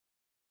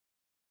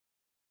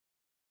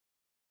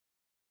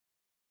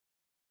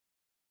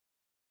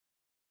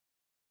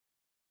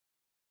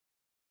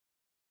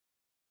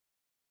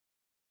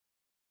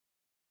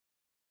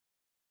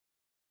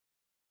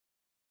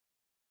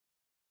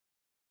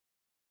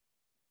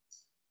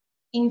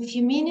In a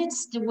few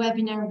minutes, the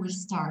webinar will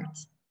start.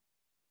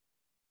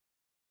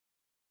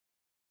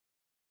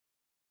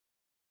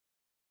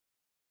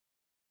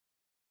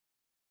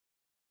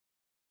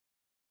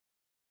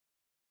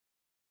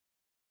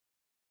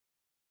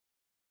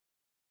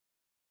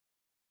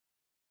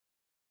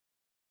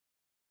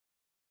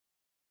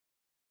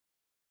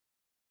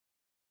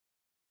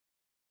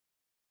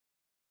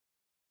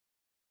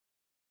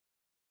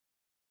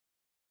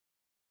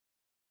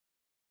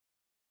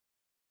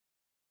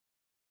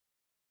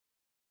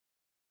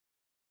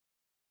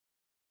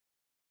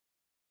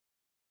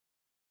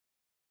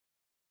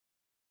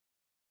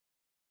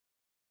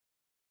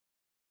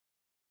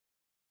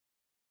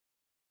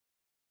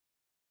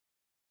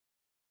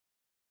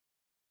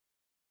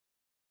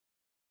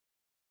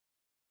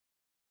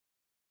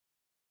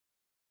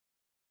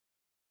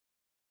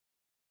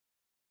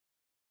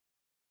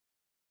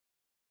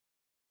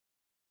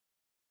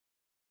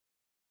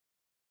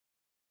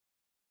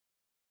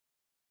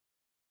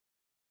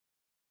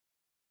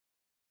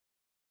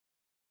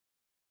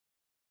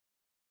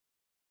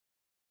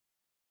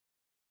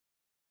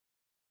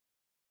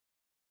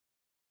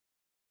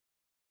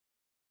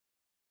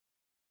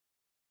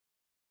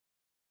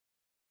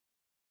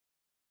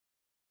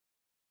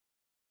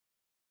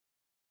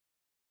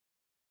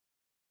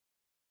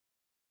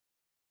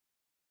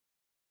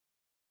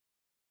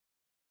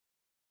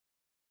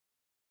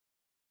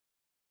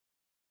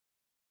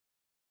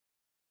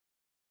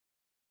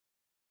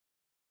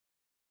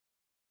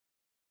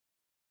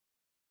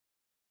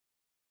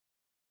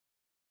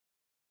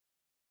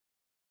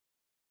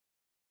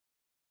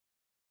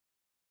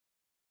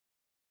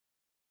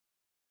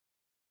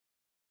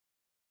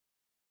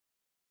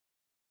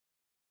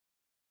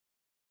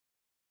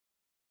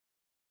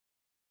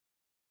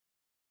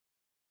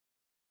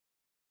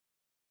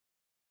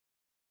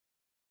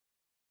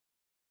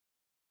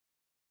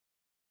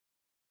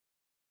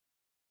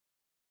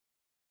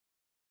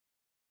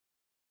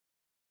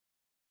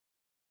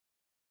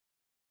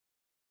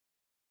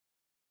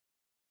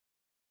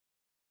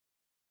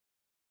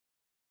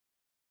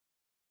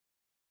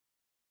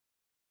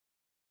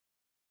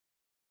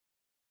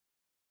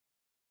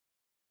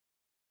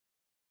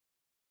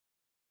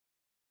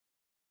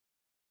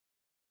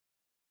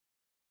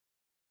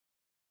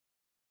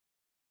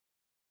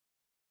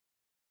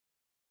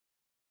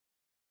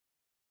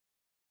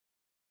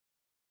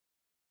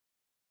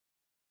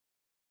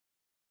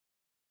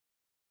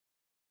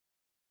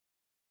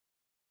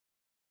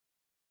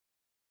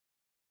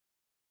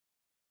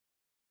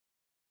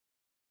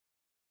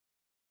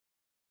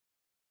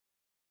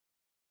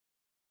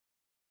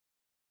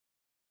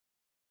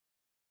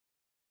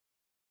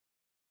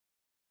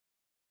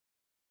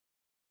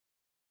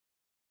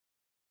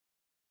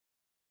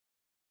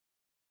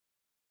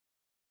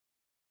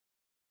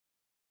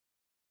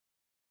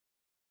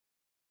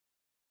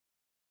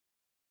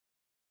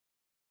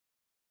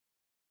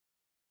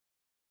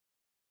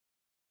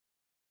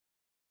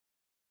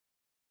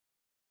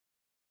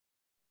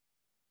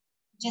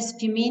 Just a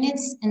few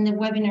minutes and the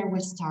webinar will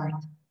start.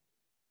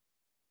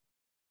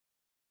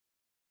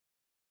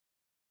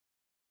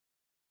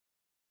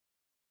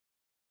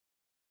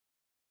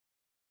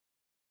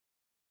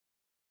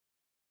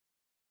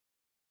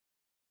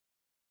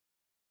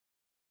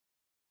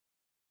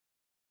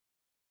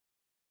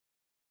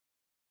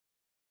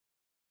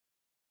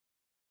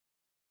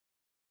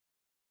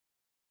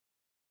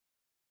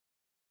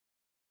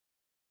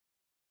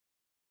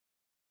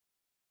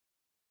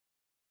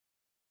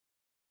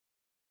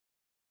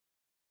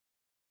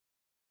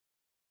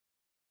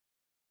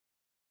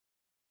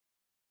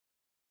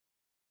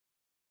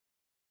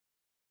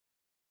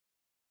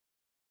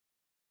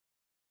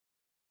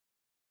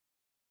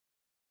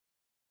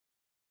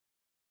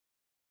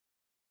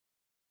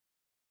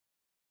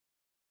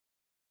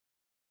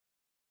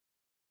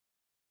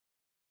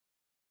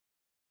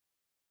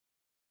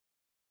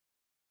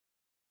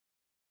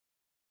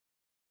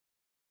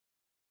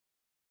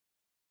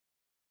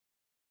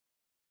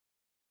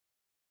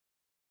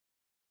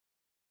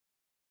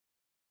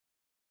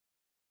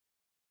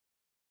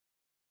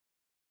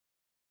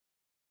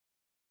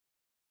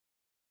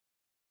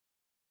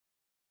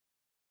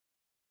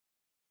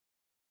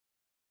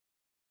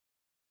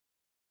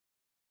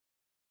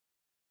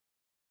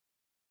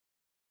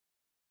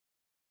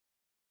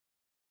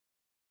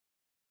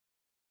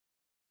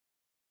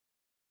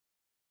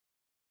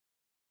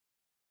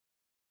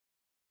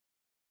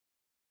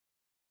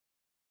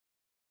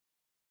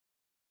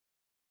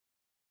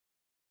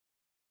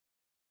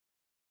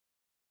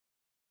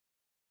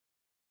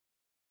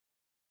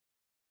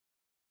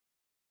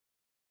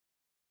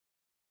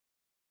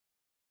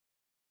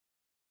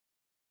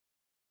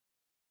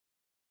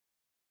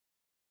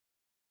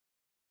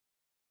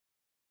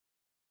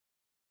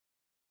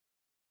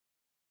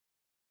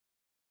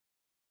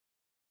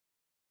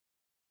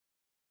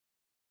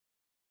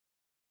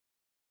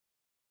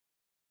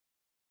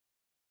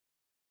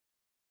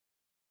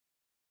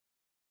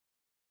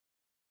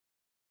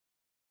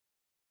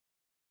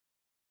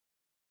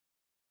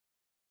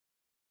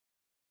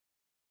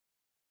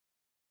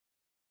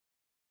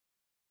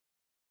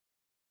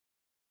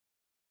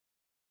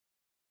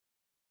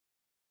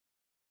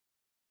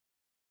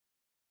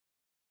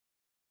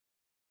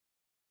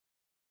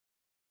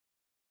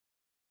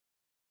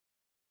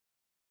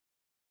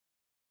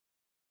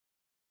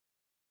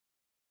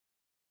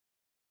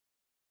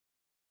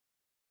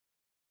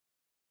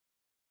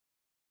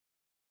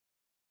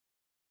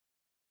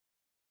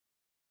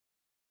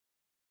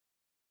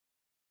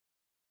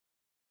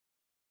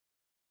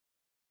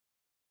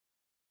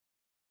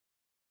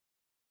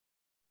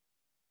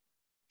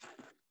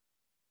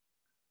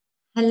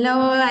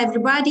 Hello,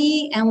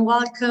 everybody, and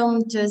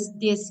welcome to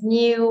this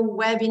new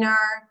webinar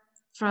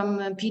from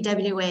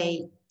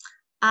PWA.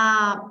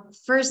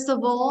 First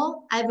of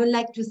all, I would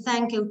like to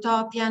thank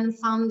Eutopian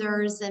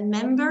founders and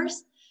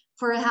members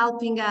for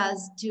helping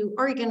us to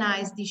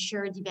organize this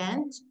shared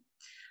event.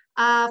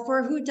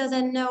 For who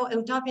doesn't know,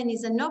 Eutopian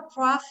is a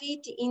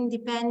no-profit,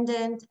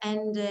 independent,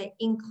 and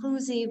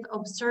inclusive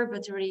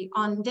observatory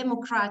on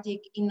democratic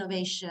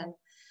innovation.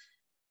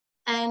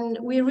 And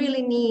we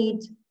really need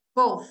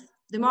both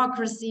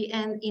democracy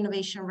and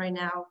innovation right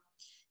now.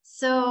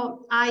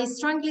 So I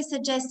strongly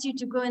suggest you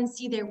to go and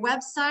see their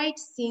website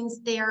since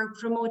they are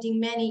promoting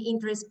many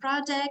interest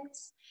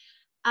projects.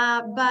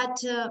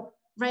 But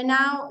right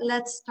now,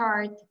 let's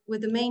start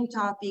with the main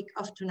topic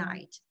of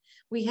tonight.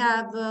 We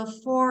have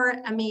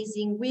 4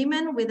 amazing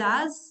women with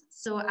us,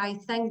 so I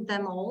thank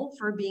them all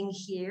for being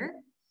here.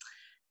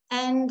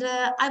 And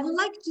I would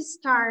like to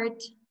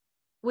start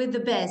with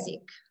the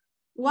basic.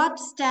 What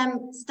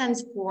STEM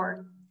stands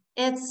for?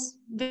 It's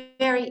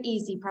very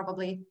easy,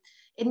 probably.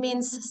 It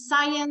means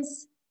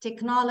science,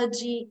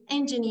 technology,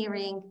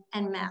 engineering,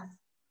 and math.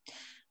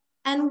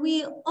 And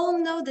we all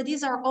know that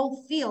these are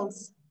all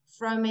fields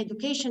from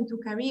education to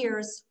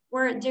careers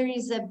where there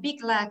is a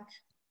big lack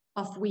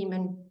of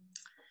women.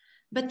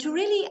 But to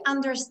really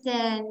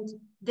understand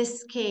the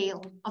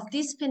scale of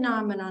this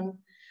phenomenon,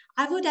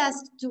 I would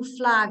ask to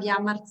Flavia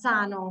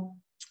Marzano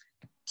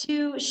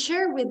to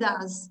share with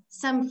us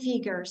some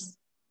figures.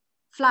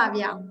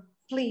 Flavia,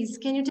 please,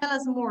 can you tell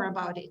us more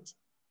about it?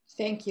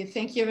 Thank you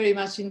very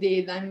much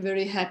indeed. I'm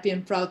very happy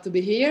and proud to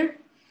be here.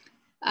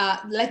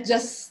 Let's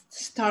just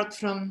start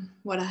from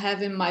what I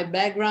have in my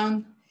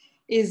background.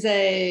 Is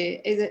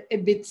a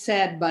bit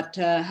sad, but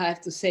I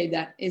have to say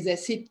that is a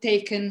seat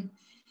taken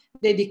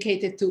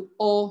dedicated to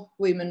all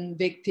women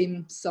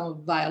victims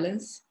of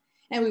violence.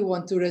 And we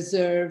want to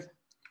reserve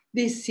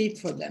this seat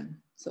for them.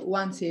 So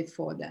 1 seat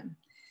for them.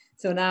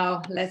 So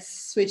now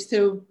let's switch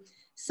to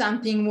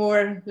something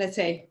more, let's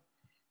say,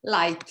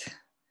 light.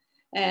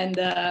 And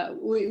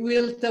we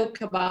will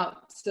talk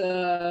about,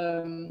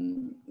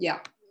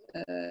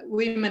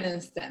 women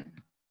in STEM.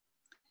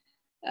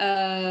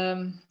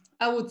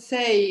 I would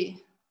say,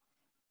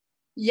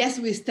 yes,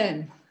 we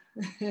STEM,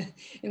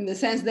 in the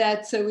sense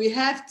that we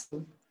have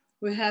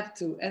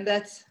to, and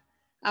that's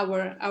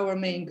our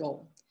main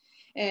goal.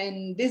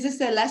 And this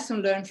is a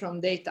lesson learned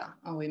from data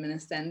on women in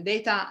STEM.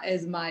 Data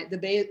is I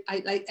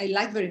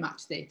like very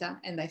much data,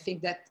 and I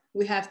think that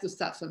we have to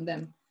start from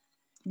them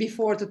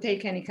before to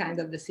take any kind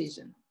of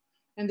decision.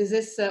 And this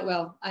is,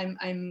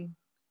 I'm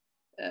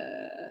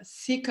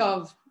sick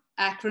of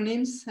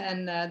acronyms,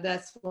 and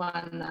that's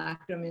one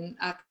acronym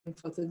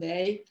for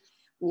today,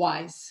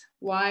 WISE,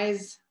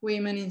 Wise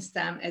Women in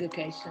STEM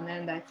Education.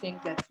 And I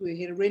think that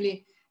we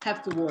really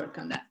have to work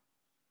on that.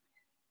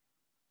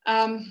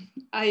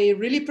 I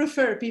really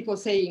prefer people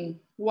saying,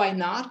 why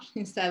not,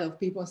 instead of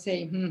people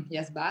saying,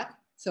 yes, but.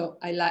 So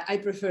I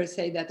prefer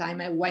say that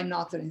I'm a why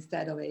noter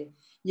instead of a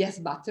yes,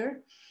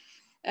 butter.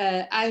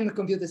 I'm a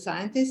computer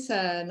scientist.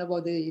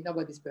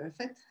 Nobody's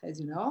perfect, as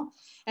you know.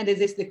 And this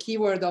is the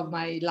keyword of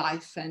my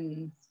life.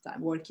 And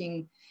I'm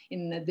working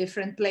in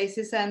different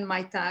places. And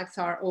my tags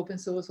are open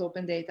source,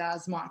 open data,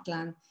 smart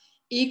land,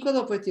 equal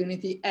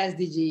opportunity,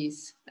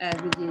 SDGs,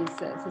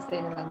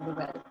 Sustainable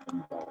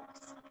Development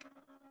Goals.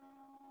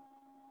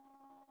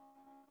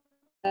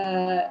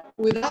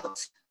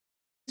 Without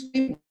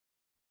women,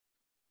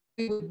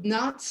 we would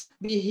not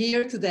be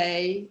here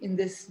today in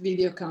this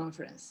video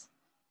conference.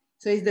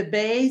 So it's the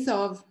base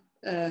of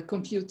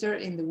computer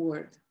in the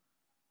world.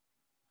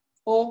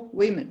 All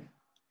women,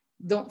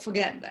 don't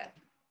forget that.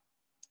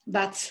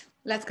 But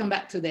let's come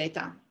back to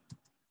data.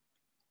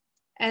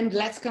 And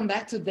let's come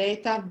back to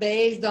data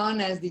based on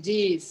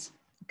SDGs.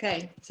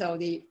 Okay, so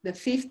the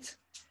 5th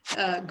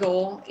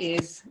goal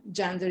is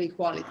gender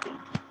equality.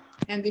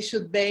 And we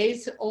should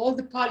base all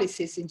the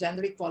policies in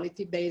gender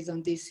equality based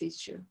on this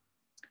issue.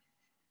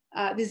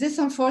 This is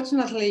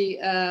unfortunately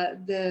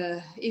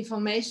the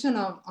information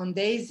on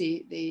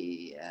DAISY,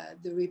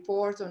 the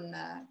report on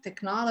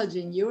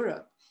technology in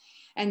Europe.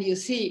 And you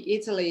see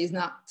Italy is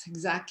not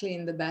exactly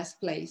in the best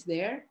place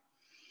there.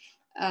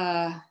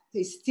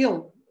 It's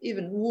still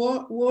even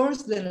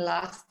worse than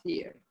last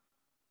year.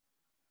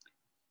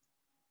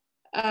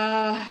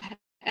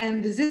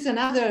 And this is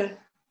another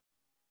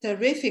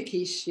terrific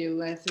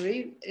issue,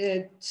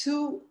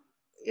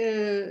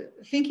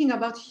 thinking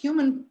about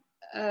human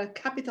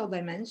capital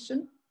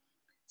dimension.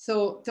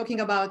 So talking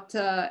about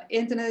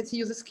internet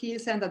user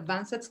skills and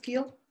advanced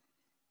skill,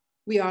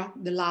 we are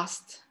the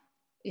last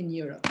in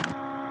Europe.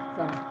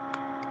 So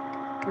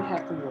we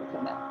have to work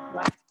on that,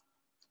 right?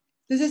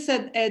 This is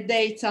a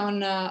data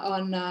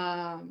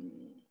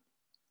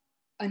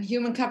on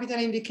human capital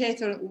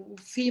indicator.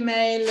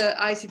 Female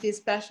ICT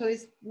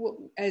specialists,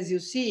 as you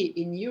see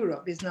in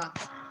Europe, is not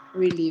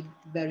really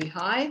very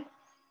high.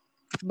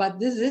 But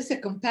this is a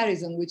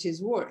comparison which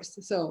is worse.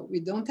 So we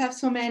don't have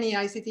so many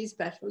ICT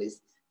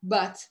specialists,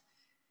 but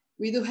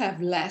we do have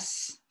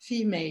less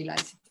female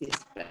ICT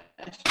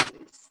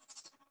specialists.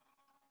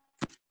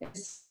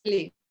 It's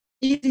really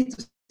easy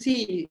to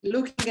see.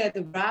 Looking at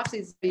the graphs,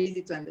 it's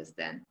easy to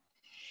understand.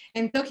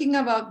 And talking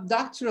about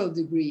doctoral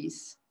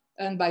degrees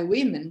earned by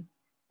women,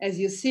 as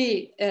you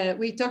see,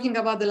 we're talking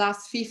about the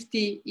last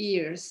 50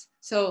 years.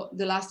 So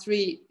the last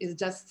 3 is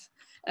just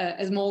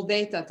a small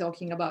data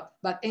talking about,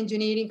 but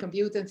engineering,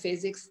 computer, and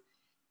physics,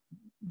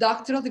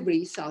 doctoral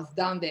degrees are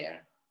down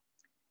there.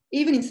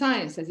 Even in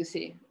science, as you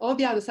see, all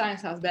the other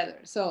science are better.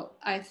 So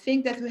I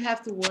think that we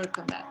have to work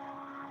on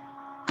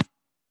that.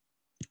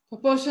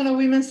 Proportion of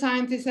women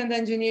scientists and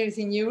engineers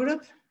in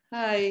Europe.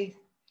 I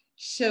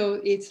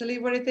show Italy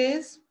where it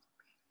is.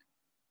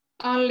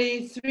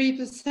 Only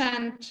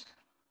 3%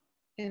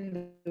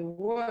 in the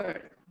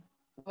world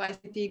of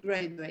ICT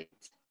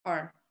graduates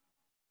are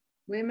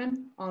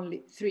women, only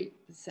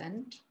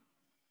 3%.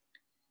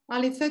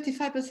 Only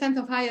 35%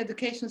 of higher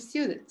education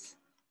students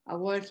are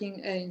working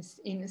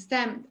in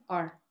STEM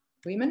are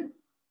women.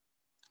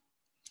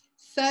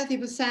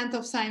 30%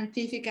 of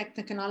scientific and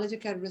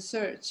technological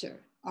researchers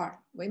are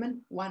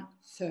women,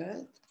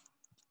 1/3,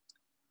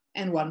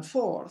 and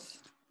 1/4.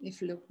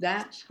 If you look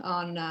that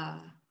on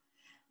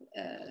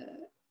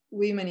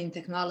women in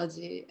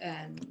technology,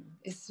 and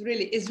it's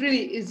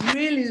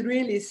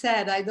really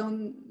sad. I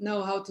don't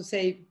know how to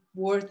say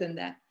worse than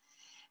that.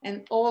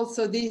 And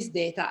also this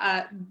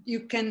data,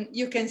 you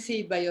can see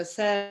it by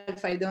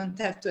yourself. I don't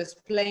have to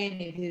explain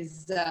it.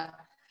 Is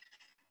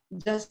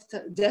just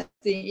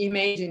the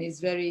imaging is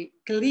very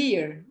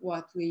clear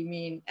what we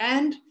mean.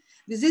 And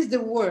this is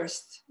the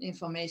worst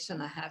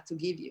information I have to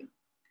give you.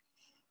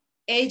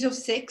 Age of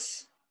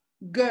 6,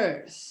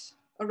 girls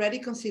already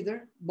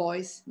consider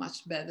boys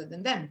much better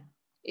than them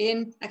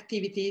in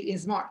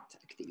smart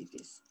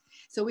activities.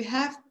 So we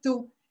have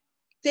to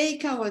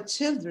take our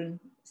children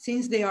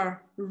since they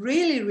are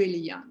really,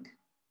 really young,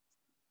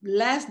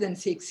 less than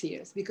 6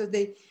 years, because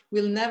they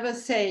will never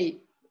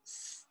say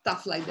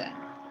stuff like that.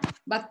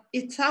 But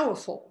it's our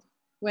fault.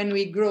 When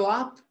we grow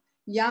up,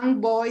 young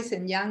boys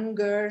and young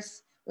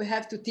girls, we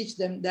have to teach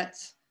them that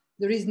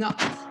there is not,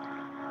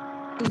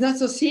 it's not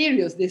so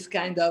serious, this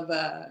kind of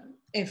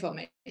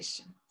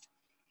information.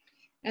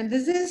 And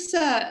this is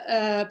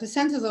a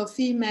percentage of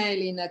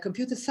female in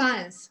computer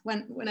science.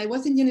 When I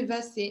was in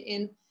university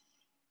in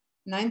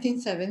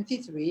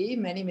 1973,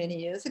 many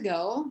years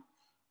ago,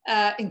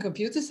 in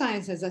computer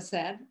science, as I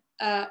said,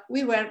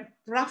 we were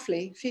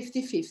roughly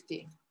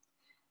 50-50.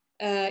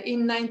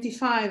 In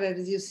 95,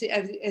 as you see,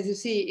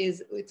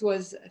 it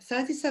was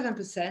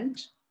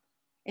 37%,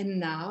 and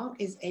now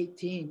is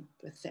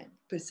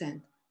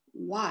 18%.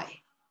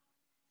 Why?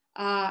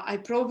 I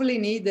probably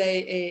need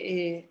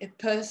a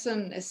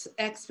person, as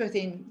expert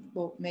in,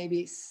 well,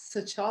 maybe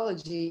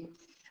sociology.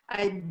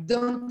 I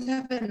don't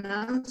have an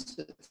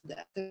answer to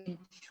that.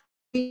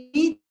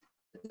 The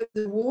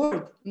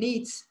world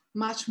needs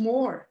much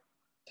more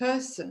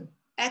person,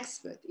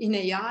 expert in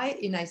AI,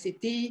 in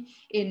ICT,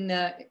 in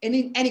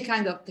any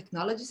kind of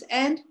technologies,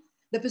 and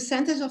the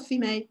percentage of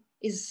female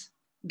is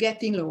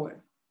getting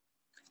lower.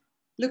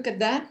 Look at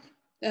that.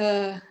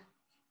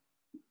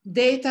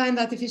 Data and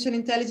artificial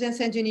intelligence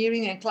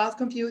engineering and cloud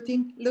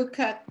computing, look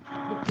at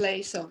the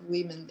place of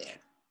women there.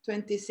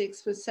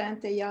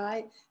 26%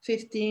 AI,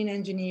 15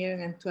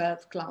 engineering, and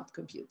 12 cloud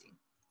computing.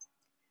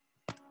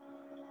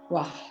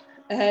 Wow,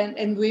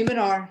 and women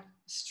are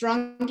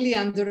strongly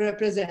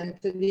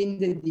underrepresented in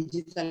the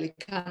digital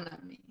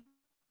economy.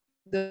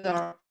 There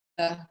are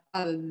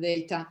other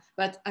data,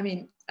 but I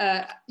mean,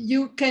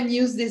 you can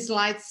use these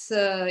slides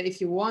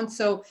if you want.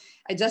 So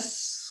I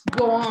just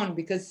go on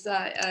because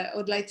I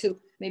would like to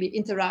maybe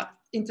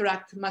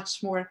interact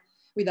much more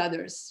with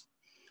others.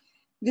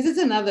 This is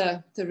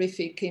another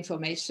terrific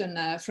information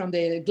from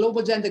the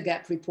Global Gender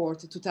Gap Report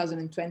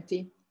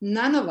 2020.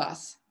 None of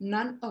us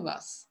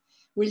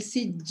will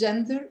see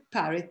gender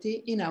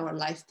parity in our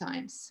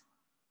lifetimes.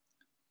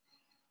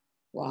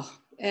 Wow,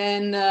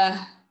 and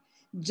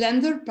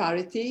gender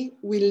parity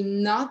will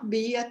not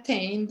be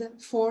attained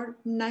for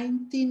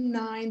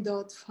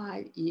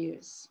 99.5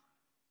 years.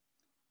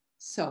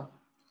 So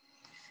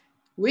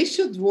we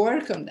should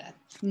work on that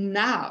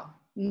now.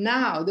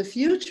 Now, the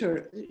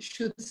future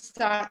should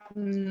start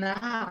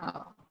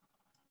now.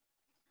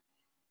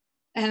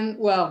 And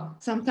well,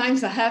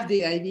 sometimes I have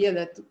the idea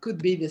that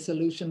could be the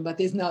solution,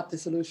 but it's not the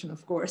solution,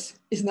 of course.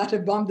 It's not a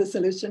bomb, the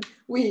solution.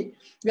 We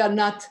are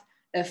not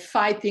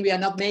fighting, we are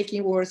not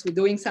making wars, we're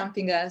doing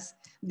something else.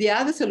 The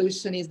other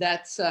solution is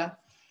that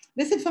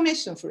this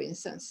information, for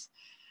instance,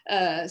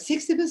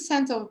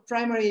 60% of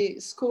primary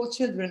school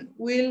children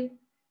will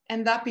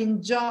end up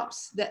in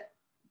jobs that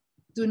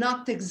do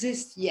not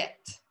exist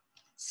yet.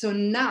 So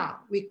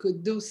now we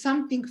could do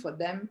something for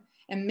them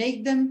and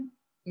make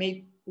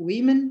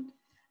women,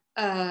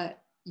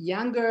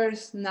 young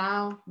girls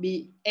now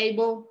be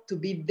able to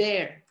be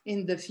there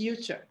in the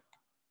future.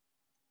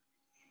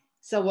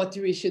 So what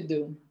we should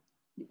do?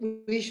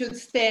 We should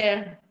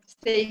stay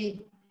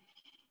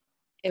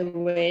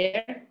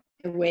aware,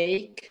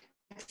 awake,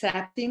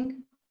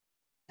 accepting,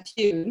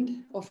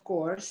 attuned, of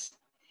course.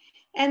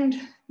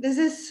 And this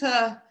is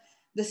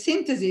the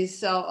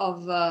synthesis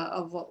of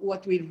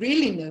what we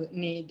really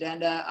need.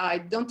 And I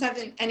don't have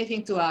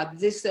anything to add.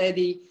 This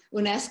the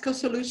UNESCO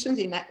solutions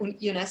in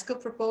UNESCO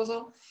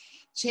proposal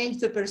change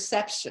the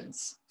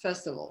perceptions,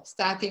 first of all,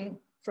 starting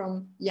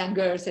from young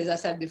girls, as I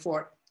said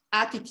before,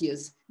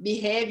 attitudes,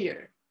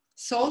 behavior,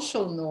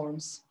 social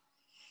norms.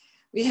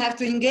 We have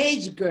to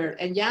engage girls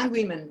and young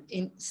women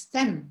in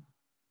STEM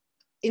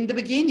in the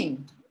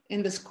beginning,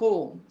 in the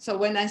school. So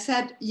when I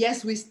said,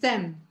 yes, we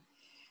STEM,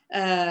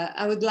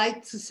 I would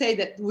like to say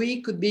that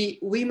we could be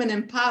women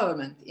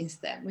empowerment in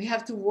STEM. We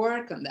have to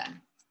work on that.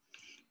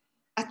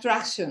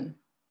 Attraction,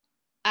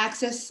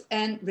 access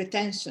and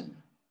retention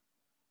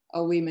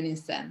of women in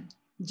STEM.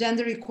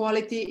 Gender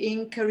equality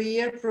in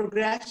career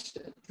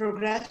progression,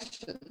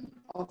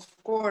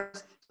 of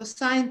course, for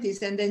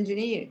scientists and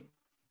engineers.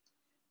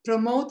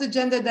 Promote the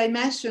gender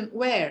dimension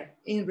where?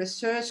 In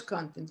research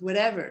content,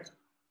 wherever.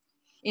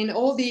 In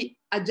all the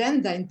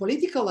agenda, in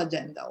political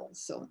agenda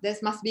also. There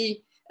must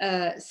be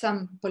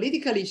some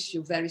political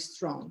issue very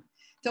strong.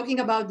 Talking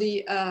about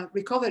the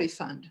recovery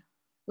fund,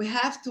 we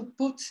have to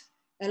put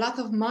a lot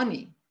of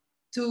money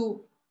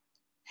to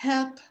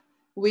help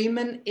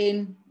women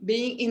in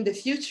being in the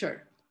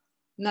future,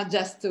 not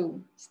just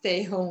to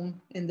stay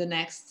home in the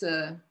next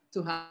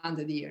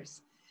 200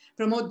 years.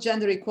 Promote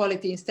gender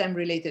equality in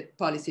STEM-related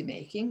policy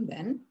making,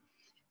 then.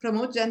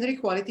 Promote gender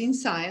equality in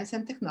science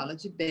and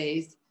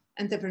technology-based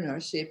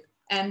entrepreneurship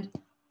and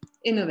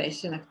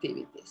innovation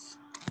activities.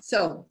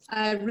 So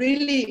I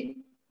really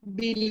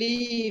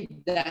believe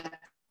that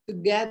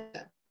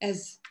together,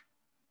 as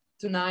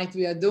tonight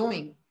we are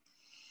doing,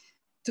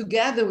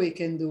 together we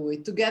can do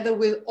it, together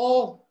with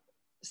all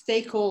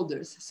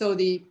stakeholders. So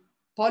the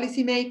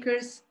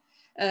policymakers,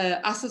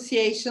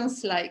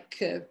 associations like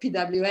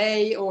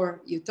PWA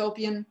or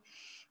Eutopian,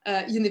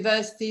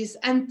 universities,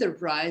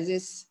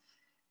 enterprises,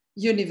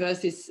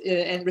 universities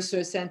and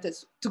research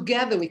centers.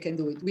 Together we can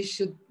do it. We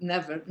should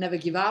never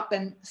give up,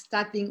 and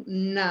starting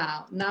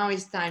now. Now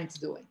is time to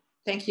do it.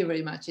 Thank you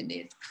very much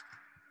indeed.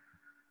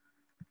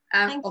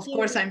 And of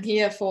course, I'm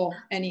here for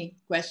any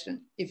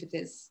question if it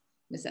is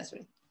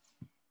necessary.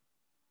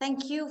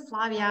 Thank you,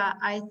 Flavia.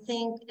 I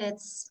think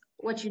it's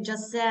what you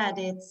just said,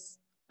 it's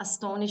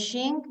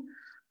astonishing.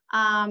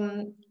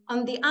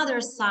 On the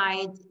other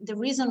side, the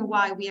reason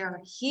why we are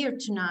here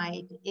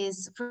tonight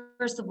is,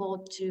 first of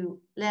all, to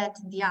let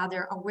the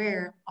other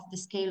aware of the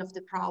scale of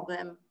the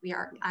problem we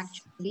are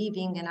actually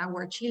living, and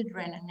our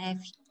children and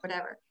nephews,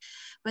 whatever.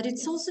 But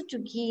it's also to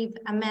give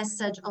a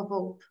message of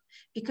hope,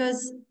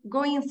 because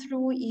going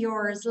through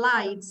your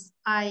slides,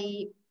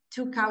 I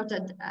took out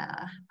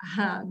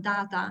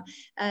data.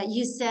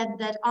 You said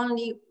that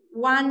only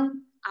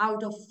 1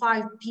 out of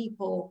 5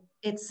 people,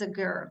 it's a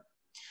girl.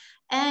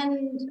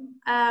 And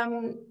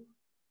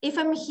if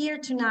I'm here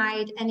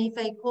tonight, and if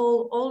I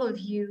call all of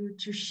you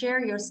to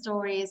share your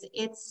stories,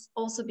 it's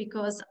also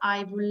because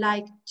I would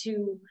like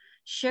to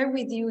share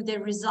with you the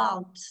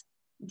results,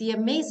 the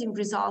amazing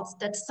results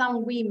that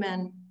some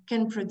women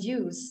can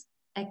produce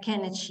and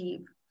can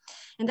achieve.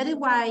 And that is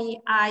why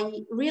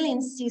I really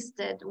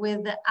insisted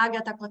with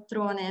Agata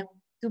Quattrone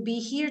to be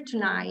here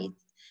tonight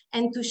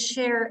and to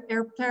share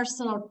her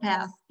personal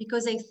path,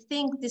 because I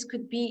think this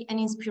could be an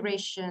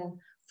inspiration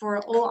for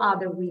all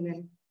other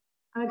women.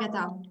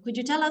 Agata, could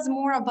you tell us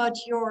more about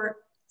your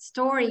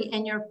story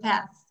and your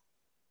path?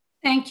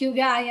 Thank you,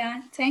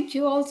 Gaia. Thank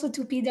you also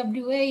to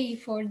PWA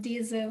for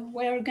this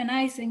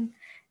well-organizing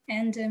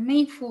and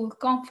meaningful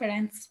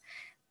conference.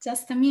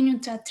 Just a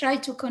minute, I try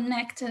to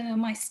connect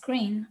my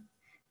screen.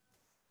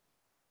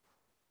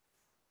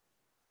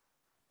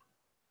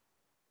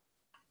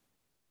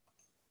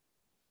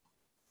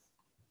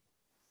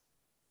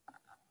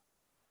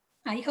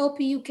 I hope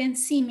you can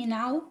see me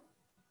now.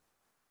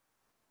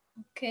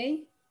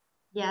 Okay.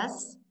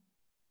 Yes.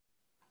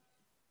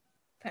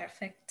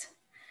 Perfect.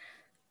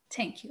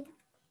 Thank you.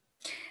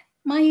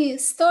 My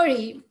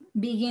story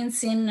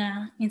begins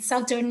in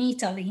southern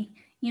Italy,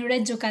 in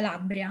Reggio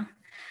Calabria,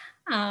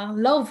 a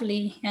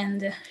lovely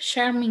and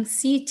charming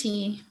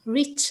city,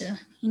 rich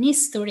in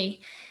history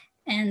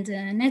and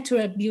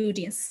natural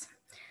beauties,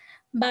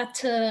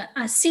 but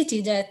a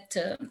city that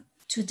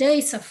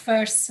today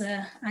suffers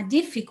a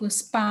difficult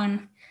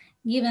span,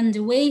 given the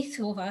weight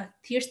of a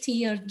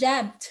 30-year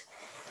debt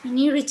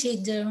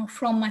inherited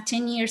from a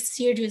 10-year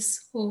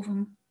series of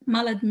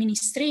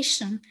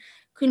maladministration,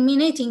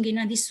 culminating in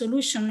a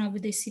dissolution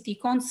of the city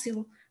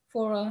council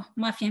for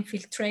mafia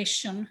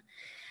infiltration,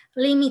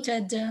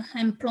 limited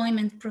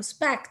employment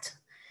prospect,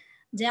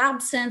 the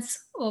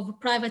absence of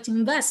private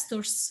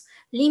investors,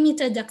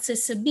 limited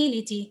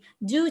accessibility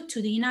due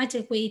to the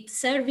inadequate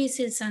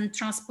services and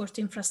transport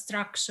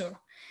infrastructure,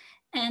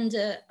 and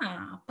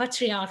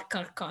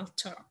patriarchal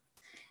culture.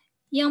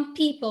 Young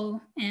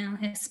people, and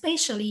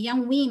especially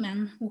young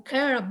women who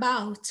care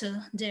about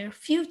their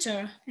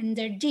future and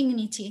their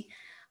dignity,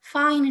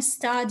 find and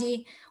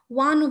study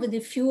one of the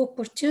few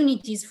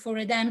opportunities for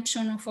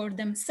redemption for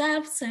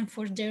themselves and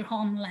for their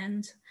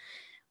homeland.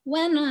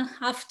 When,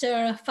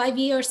 after 5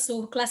 years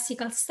of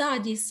classical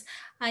studies,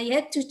 I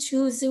had to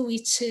choose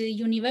which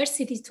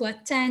university to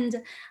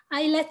attend,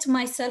 I let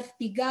myself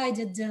be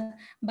guided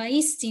by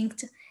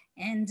instinct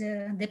and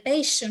the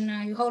passion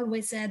I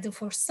always had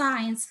for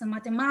science,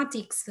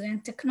 mathematics,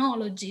 and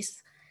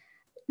technologies.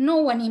 No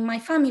one in my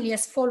family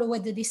has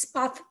followed this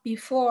path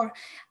before.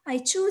 I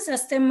chose a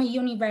STEM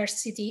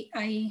university.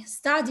 I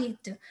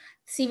studied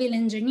civil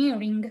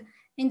engineering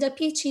and a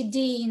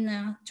PhD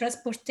in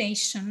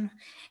transportation.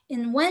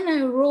 And when I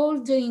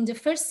enrolled in the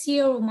first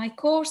year of my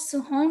course,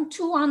 on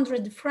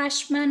 200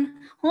 freshmen,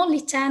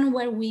 only 10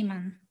 were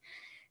women.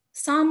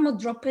 Some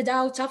dropped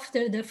out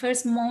after the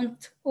first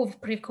month of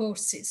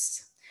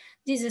pre-courses.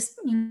 This is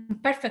in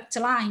perfect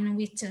line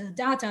with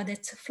data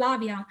that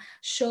Flavia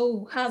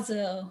showed us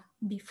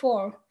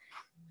before.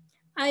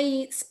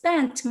 I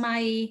spent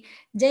my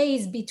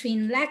days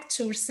between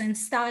lectures and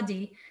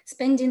study,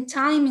 spending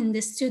time in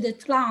the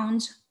student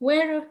lounge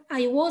where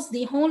I was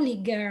the only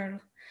girl.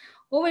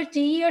 Over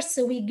the years,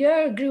 we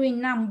girls grew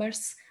in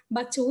numbers,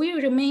 but we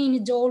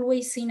remained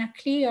always in a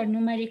clear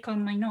numerical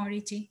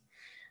minority.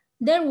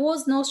 There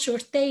was no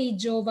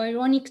shortage of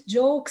ironic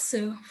jokes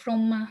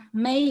from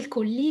male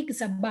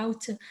colleagues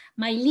about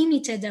my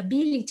limited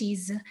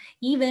abilities,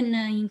 even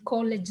in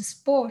college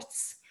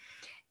sports.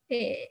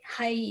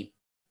 I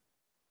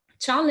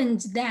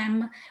challenged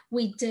them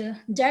with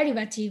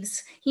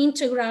derivatives,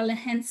 integral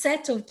and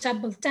set of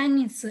table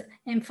tennis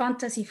and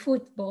fantasy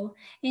football.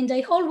 And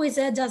I always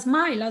had a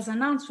smile as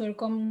an answer,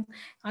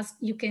 as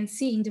you can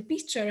see in the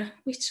picture,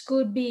 which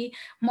could be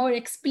more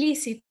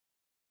explicit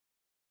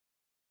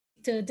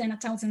than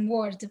 1,000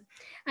 words.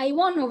 I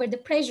won over the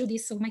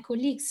prejudice of my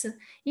colleagues,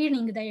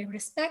 earning their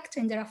respect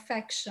and their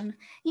affection.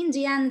 In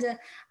the end,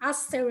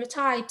 as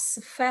stereotypes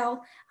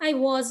fell, I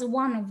was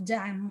one of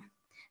them.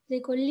 The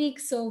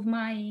colleagues of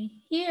my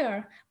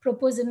year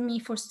proposed me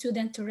for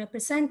student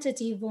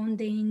representative on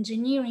the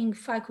engineering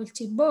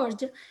faculty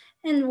board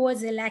and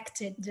was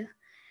elected.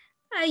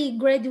 I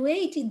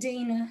graduated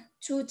in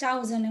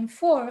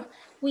 2004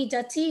 with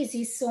a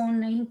thesis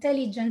on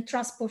intelligent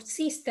transport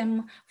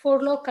system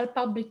for local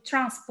public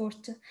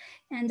transport,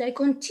 and I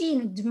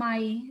continued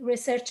my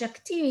research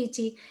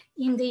activity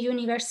in the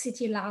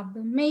university lab,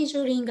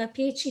 majoring a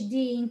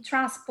PhD in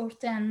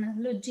transport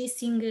and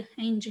logistic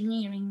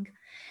engineering.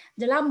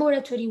 The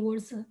laboratory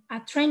was a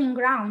training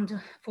ground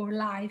for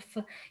life.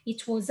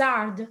 It was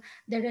hard.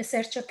 The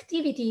research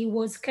activity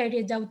was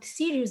carried out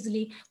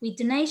seriously with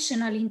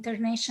national,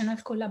 international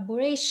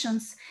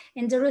collaborations,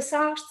 and the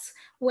results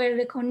were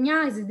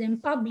recognized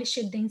and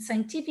published in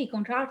scientific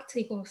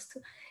articles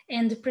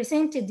and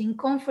presented in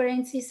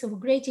conferences of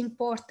great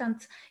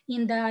importance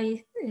in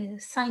the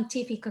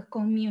scientific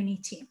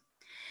community.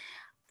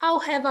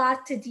 However,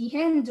 at the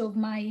end of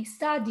my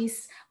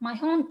studies, my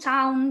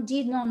hometown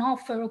did not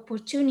offer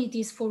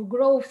opportunities for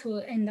growth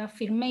and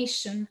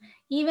affirmation,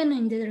 even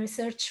in the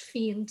research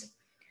field.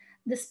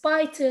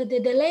 Despite the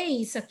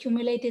delays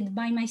accumulated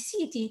by my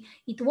city,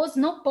 it was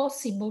not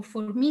possible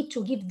for me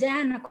to give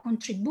them a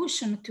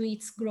contribution to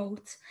its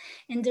growth,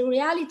 and the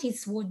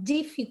realities were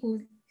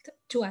difficult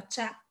to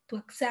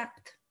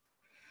accept.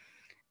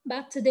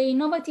 But the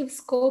innovative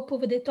scope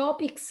of the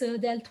topics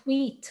dealt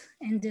with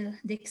and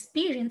the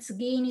experience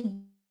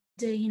gained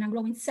in a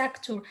growing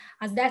sector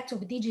as that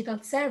of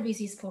digital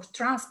services for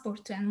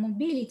transport and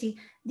mobility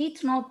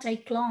did not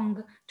take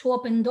long to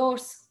open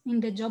doors in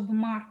the job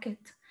market.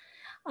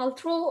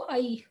 Although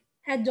I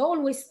had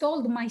always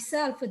told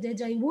myself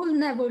that I would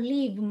never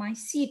leave my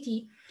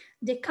city,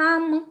 the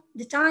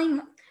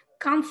time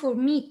came for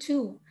me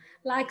too,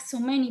 like so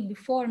many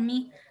before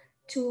me,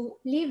 to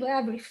leave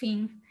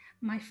everything.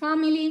 My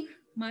family,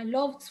 my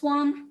loved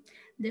one,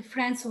 the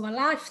friends of a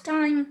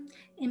lifetime,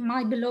 and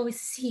my beloved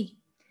sea,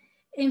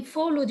 and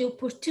follow the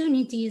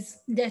opportunities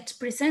that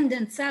present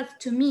themselves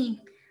to me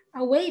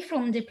away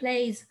from the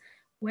place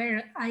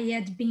where I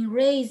had been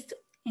raised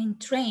and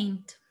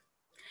trained.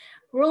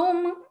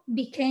 Rome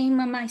became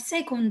my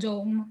second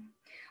home.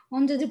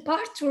 On the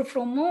departure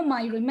from home,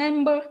 I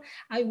remember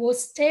I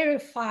was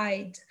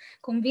terrified,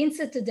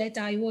 convinced that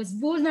I was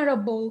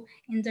vulnerable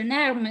and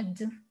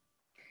unarmed.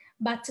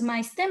 But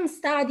my STEM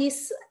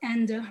studies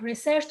and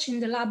research in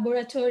the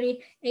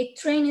laboratory, it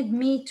trained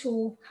me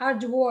to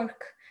hard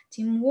work,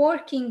 team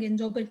working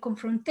and open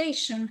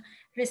confrontation,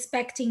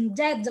 respecting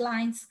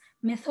deadlines,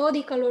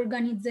 methodical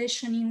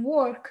organization in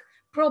work,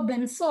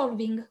 problem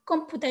solving,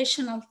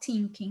 computational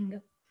thinking.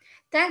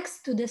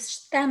 Thanks to the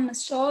STEM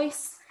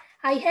choice,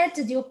 I had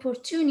the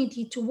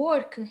opportunity to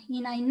work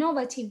in an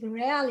innovative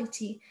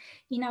reality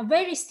in a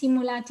very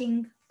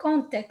stimulating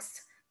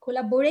context,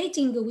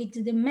 collaborating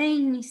with the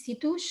main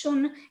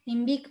institution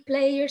and big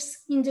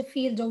players in the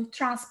field of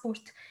transport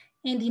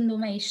and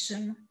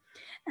innovation.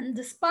 And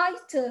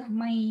despite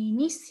my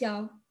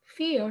initial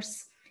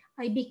fears,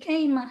 I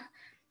became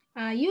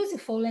a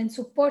useful and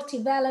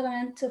supportive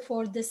element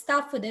for the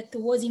staff that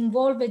was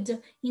involved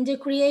in the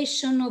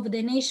creation of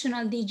the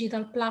National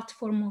Digital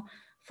Platform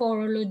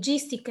for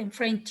Logistic and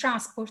Freight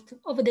Transport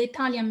of the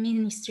Italian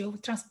Ministry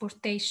of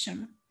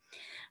Transportation.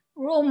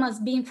 Rome has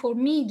been for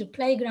me the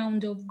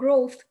playground of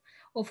growth,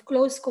 of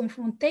close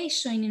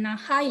confrontation in a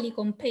highly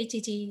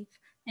competitive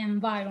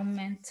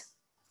environment.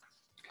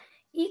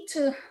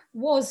 It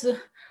was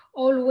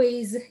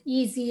always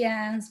easy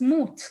and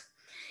smooth.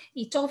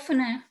 It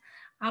often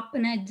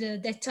happened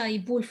that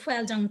I would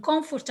felt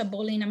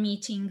uncomfortable in a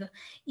meeting.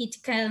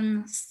 It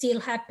can still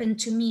happen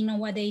to me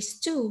nowadays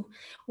too,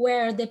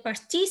 where the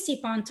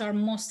participants are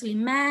mostly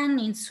men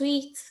in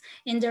suites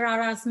and there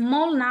are a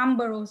small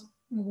number of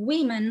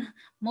women,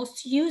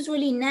 most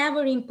usually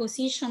never in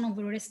position of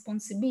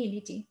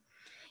responsibility.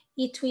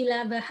 It will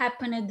have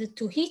happened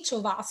to each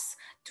of us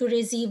to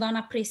receive an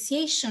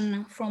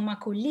appreciation from a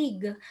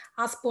colleague,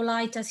 as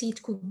polite as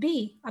it could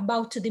be,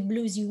 about the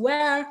blues you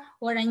wear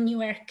or a new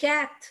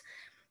haircut,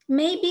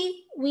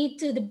 maybe with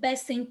the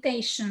best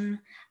intention,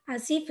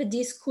 as if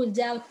this could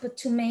help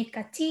to make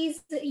a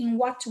tease in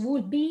what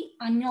would be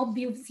an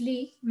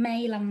obviously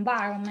male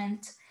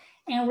environment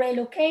and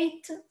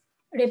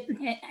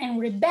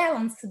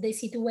rebalance the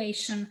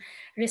situation,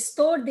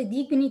 restore the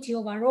dignity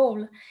of a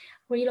role,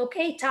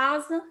 relocate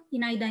us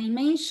in a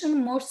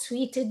dimension more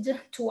suited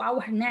to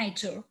our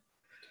nature.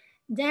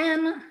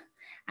 Then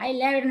I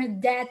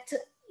learned that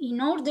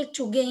in order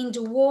to gain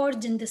the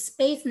word and the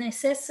space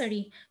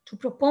necessary to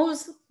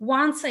propose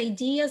one's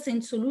ideas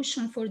and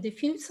solutions for the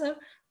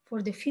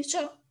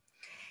future,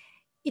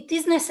 it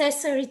is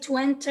necessary to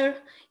enter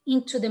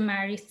into the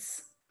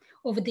merits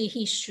of the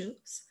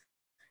issues,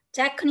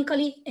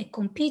 technically and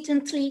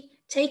competently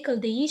tackle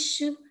the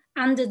issue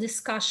under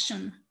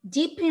discussion,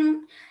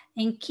 deepen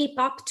and keep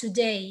up to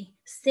date,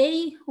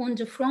 stay on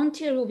the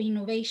frontier of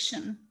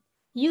innovation,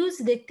 use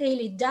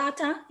detailed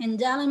data and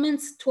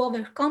elements to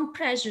overcome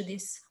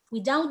prejudice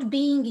without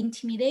being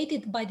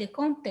intimidated by the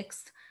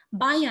context,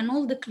 by an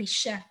old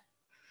cliché.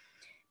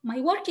 My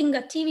working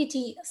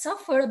activity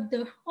suffered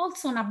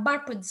also an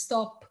abrupt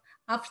stop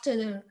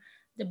after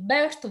the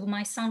birth of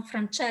my son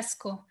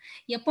Francesco.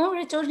 Upon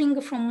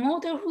returning from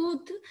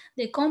motherhood,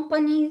 the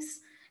company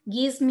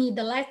gives me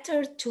the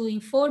letter to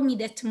inform me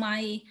that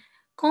my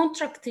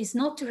contract is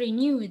not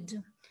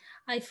renewed.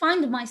 I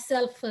find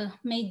myself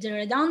made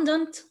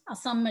redundant a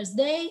summer's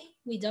day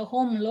with a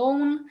home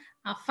loan,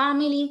 a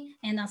family,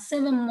 and a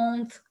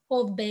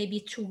 7-month-old baby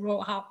to grow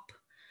up.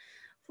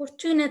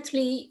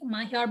 Fortunately,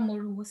 my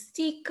armor was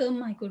thick,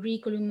 my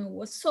curriculum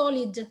was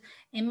solid,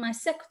 and my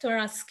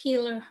sectoral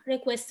skill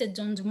requested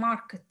on the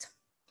market.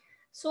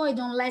 So I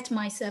don't let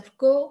myself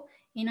go.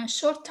 In a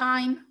short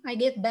time, I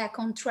get back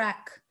on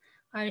track.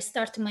 I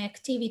restart my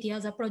activity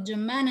as a project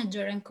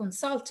manager and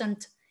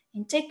consultant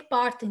and take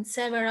part in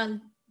several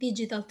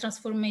digital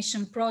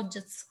transformation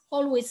projects,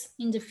 always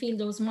in the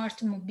field of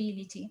smart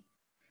mobility.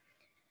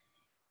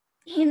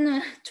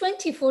 In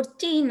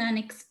 2014, an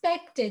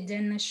unexpected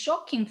and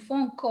shocking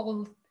phone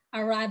call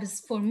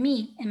arrives for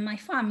me and my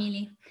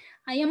family.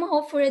 I am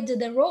offered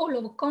the role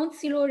of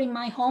councillor in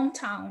my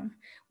hometown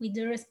with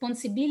the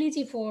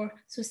responsibility for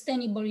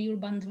sustainable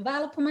urban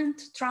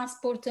development,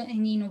 transport,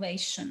 and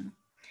innovation.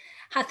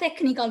 A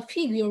technical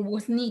figure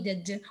was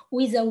needed who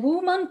is a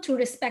woman to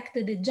respect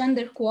the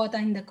gender quota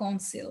in the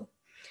council.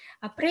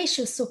 A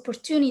precious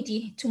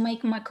opportunity to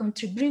make my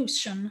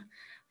contribution.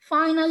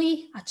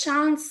 Finally, a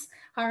chance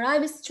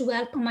arrives to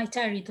help my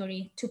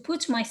territory, to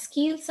put my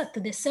skills at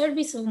the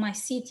service of my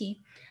city.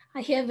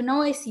 I have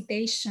no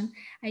hesitation.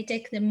 I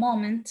take the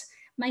moment.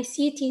 My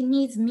city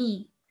needs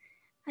me.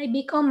 I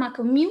become a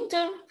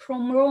commuter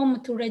from Rome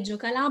to Reggio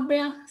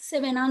Calabria.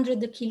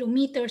 700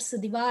 kilometers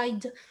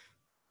divide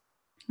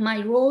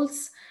my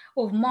roles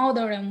of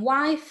mother and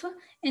wife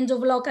and of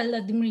local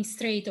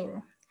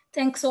administrator.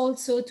 Thanks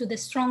also to the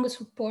strong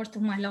support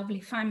of my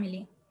lovely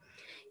family.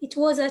 It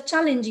was a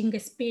challenging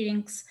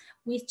experience,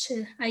 which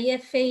I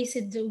have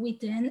faced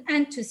with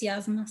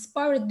enthusiasm,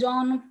 spurred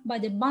on by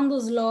the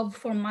boundless love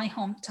for my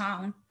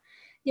hometown.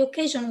 The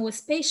occasion was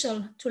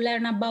special to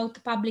learn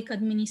about public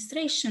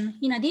administration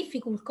in a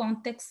difficult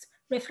context,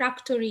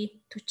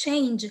 refractory to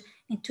change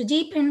and to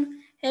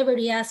deepen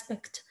every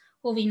aspect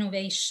of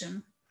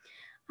innovation.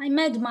 I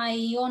made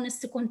my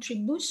honest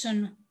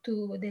contribution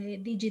to the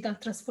digital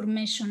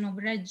transformation of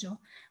Reggio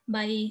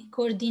by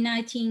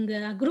coordinating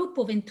a group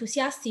of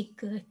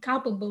enthusiastic,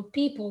 capable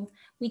people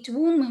with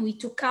whom we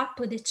took up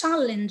the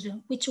challenge,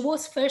 which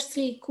was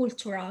firstly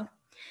cultural.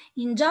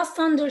 In just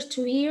under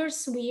 2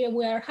 years, we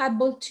were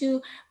able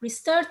to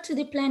restart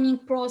the planning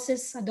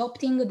process,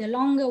 adopting the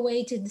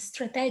long-awaited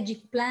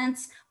strategic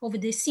plans of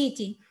the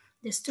city,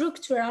 the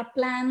structural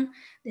plan,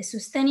 the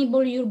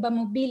sustainable urban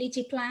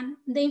mobility plan,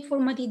 the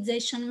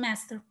informatization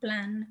master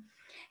plan.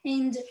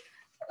 And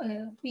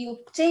we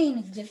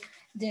obtained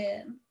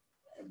the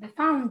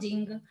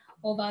founding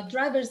of a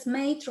driver's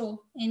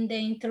metro and the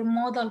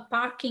intermodal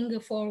parking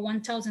for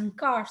 1,000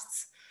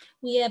 cars.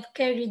 We have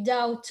carried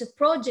out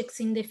projects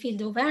in the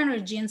field of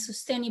energy and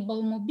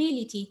sustainable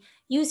mobility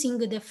using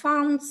the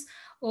funds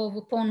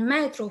of PON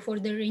Metro for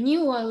the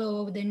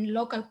renewal of the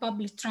local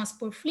public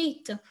transport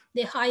fleet,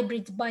 the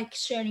hybrid bike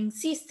sharing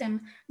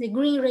system, the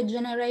green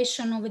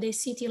regeneration of the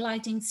city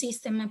lighting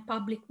system and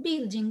public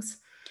buildings.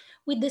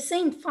 With the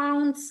same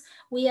funds,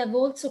 we have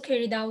also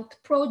carried out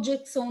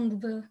projects on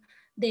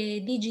the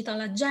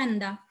digital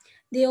agenda,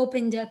 the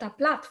open data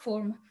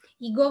platform,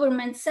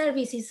 e-government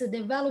services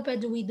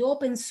developed with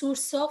open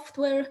source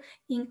software,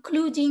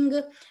 including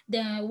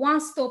the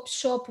one-stop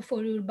shop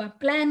for urban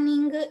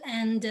planning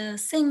and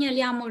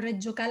Segnaliamo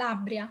Reggio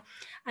Calabria,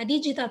 a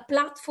digital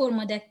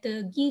platform that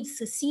gives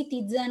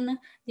citizens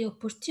the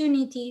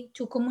opportunity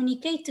to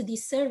communicate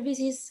these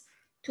services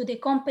to the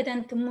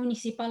competent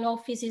municipal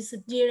offices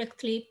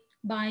directly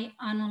by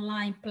an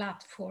online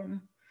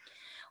platform.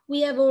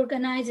 We have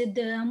organized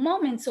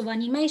moments of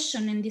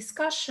animation and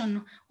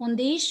discussion on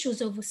the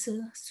issues of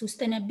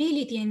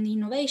sustainability and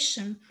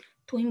innovation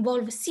to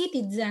involve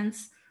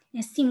citizens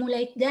and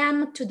stimulate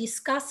them to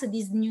discuss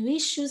these new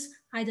issues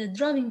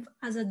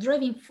as a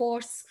driving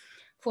force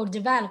for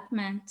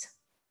development.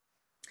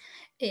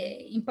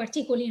 In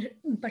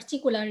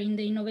particular in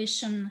the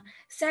innovation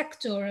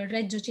sector,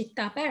 Reggio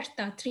Città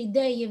Aperta,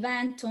 3-day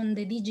event on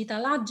the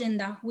digital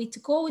agenda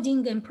with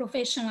coding and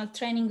professional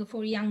training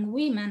for young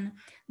women,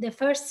 the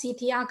first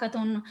city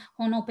hackathon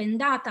on open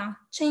data,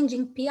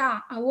 Changing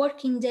PR, a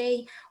working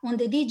day on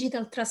the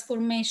digital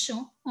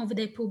transformation of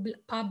the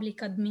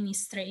public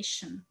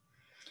administration.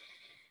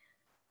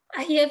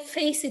 I have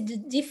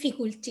faced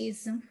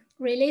difficulties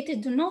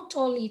related not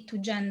only to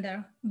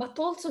gender, but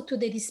also to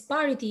the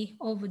disparity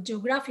of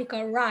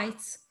geographical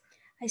rights.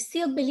 I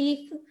still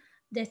believe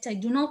that I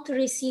do not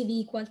receive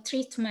equal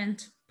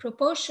treatment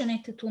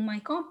proportionate to my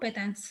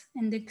competence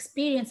and the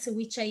experience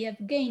which I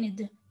have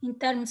gained in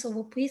terms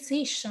of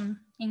position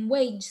and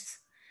wages.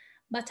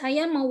 But I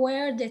am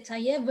aware that I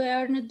have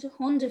earned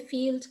on the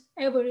field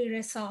every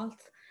result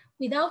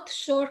without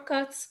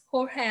shortcuts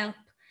or help,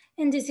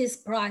 and this is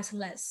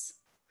priceless.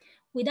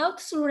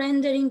 Without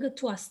surrendering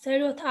to a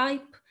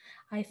stereotype,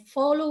 I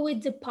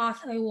followed the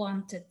path I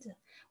wanted.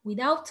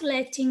 Without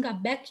letting a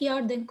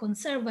backyard and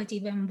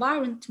conservative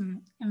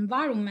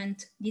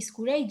environment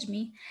discourage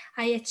me,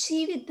 I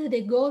achieved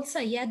the goals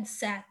I had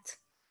set.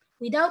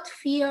 Without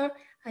fear,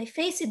 I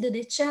faced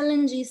the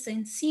challenges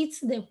and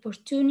seized the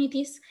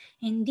opportunities,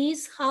 and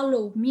this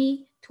allowed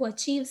me to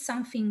achieve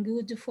something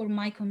good for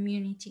my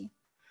community.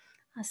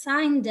 A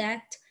sign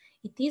that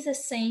it is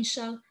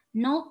essential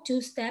not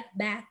to step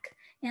back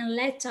and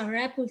let a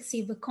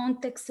repulsive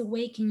context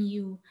awaken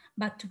you,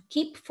 but to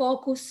keep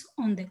focus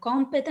on the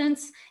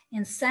competence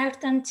and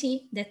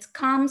certainty that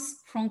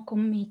comes from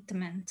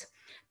commitment,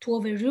 to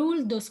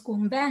overrule those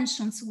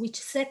conventions which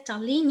set a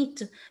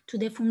limit to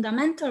the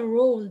fundamental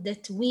role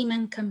that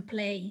women can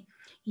play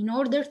in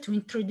order to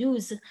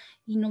introduce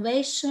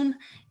innovation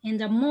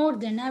and a more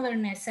than ever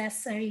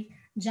necessary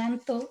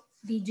gentle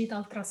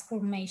digital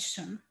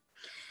transformation.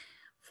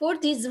 For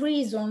these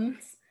reasons,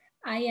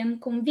 I am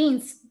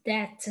convinced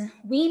that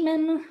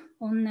women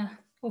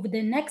of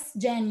the next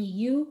Gen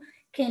EU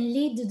can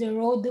lead the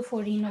road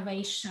for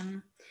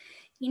innovation.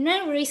 In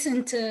her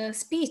recent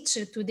speech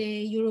to the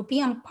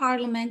European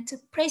Parliament,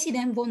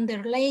 President von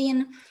der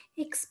Leyen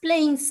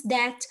explains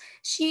that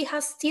she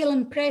has still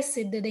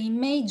impressed the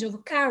image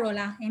of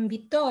Carola and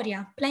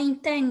Vittoria playing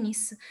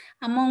tennis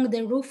among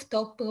the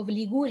rooftop of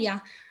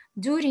Liguria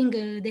during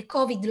the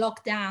COVID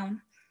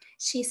lockdown.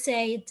 She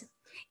said,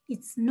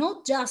 "It's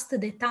not just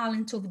the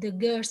talent of the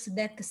girls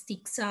that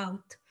sticks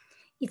out,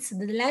 it's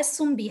the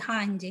lesson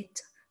behind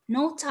it,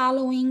 not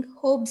allowing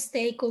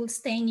obstacles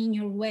stand in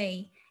your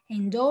way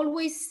and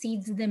always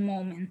seize the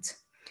moment."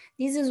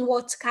 This is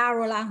what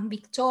Carola,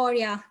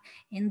 Victoria,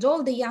 and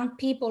all the young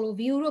people of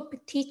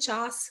Europe teach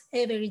us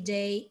every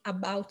day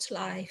about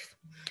life.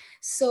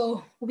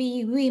 So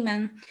we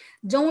women,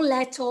 don't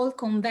let all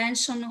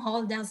convention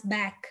hold us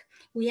back.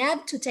 We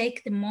have to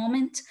take the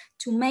moment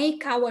to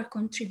make our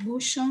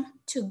contribution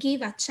to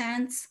give a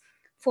chance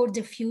for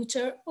the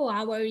future of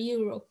our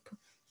Europe.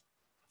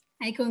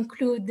 I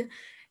conclude.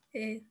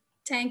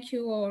 Thank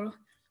you all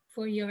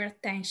for your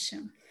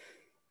attention.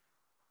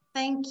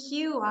 Thank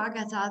you,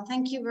 Agatha.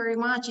 Thank you very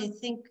much. I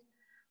think,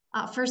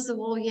 first of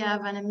all, you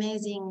have an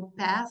amazing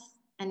path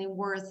and it's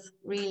worth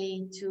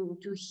really to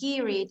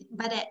hear it.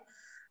 But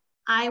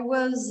I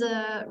was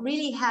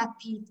really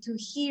happy to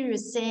hear you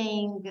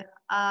saying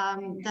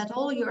that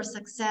all your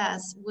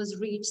success was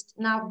reached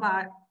not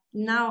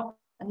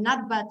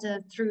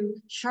through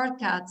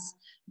shortcuts,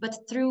 but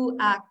through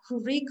a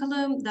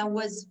curriculum that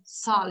was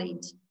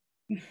solid.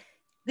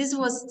 This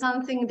was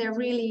something that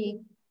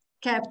really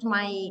kept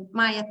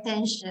my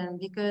attention,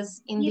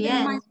 because in the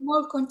end, my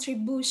small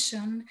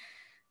contribution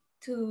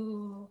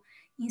to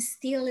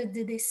instill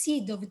the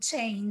seed of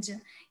change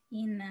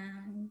in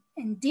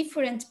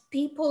different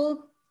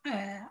people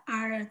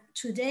are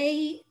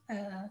today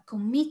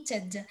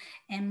committed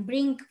and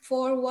bring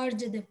forward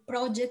the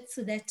projects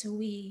that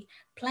we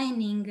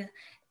planning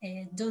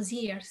in those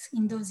years.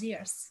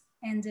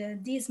 And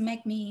this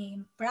make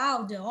me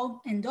proud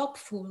and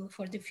hopeful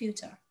for the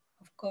future,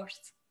 of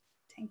course.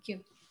 Thank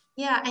you.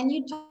 Yeah, and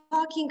you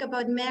talking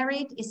about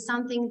merit is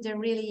something that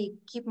really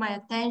keep my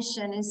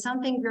attention, and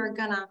something we're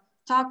gonna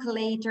talk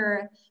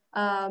later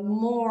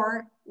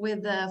more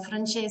with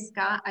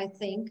Francesca, I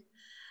think.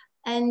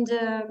 And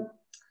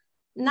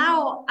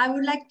Now, I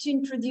would like to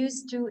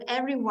introduce to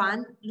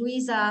everyone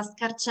Luisa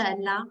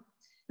Scarcella.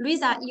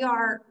 Luisa, you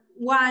are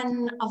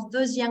one of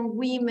those young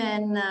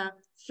women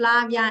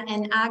Flavia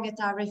and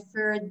Agatha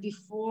referred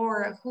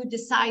before, who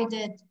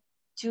decided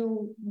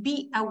to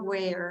be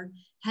aware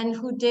and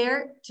who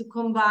dare to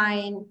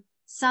combine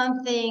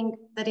something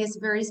that is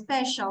very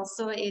special.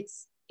 So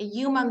it's a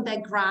human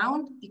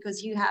background,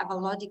 because you have a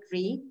law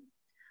degree,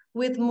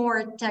 with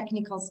more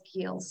technical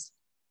skills.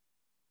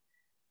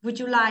 Would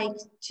you like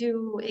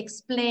to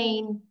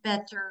explain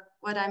better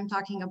what I'm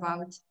talking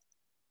about?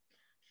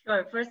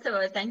 Sure. First of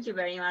all, thank you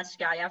very much,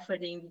 Gaia, for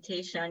the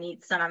invitation.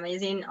 It's an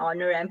amazing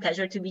honor and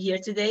pleasure to be here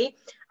today.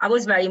 I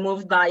was very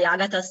moved by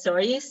Agatha's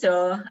story,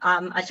 so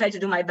I tried to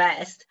do my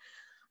best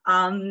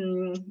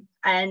and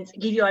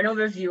give you an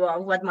overview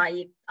of what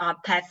my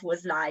path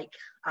was like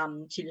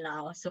till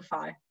now, so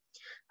far.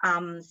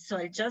 So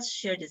I'll just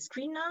share the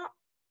screen now.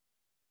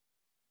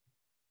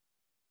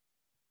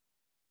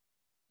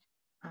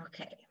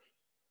 Okay.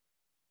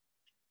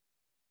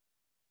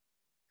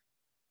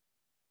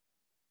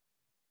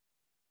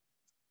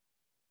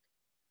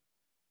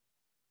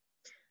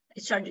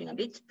 It's charging a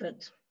bit,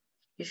 but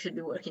you should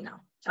be working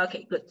now.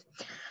 Okay, good.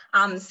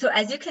 So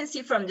as you can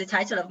see from the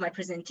title of my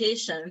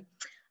presentation,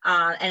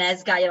 and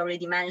as Gaia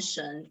already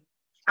mentioned,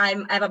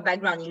 I have a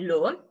background in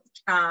law,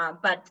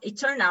 but it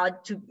turned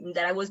out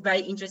that I was very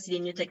interested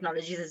in new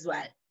technologies as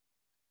well.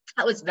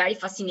 I was very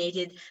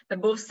fascinated by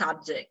both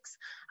subjects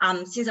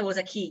since I was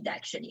a kid,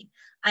 actually.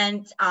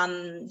 And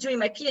during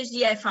my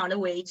PhD, I found a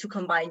way to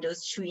combine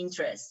those two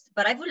interests.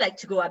 But I would like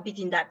to go a bit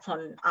in depth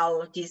on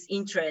how these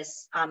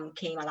interests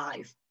came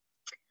alive.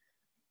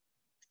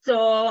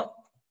 So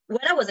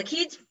when I was a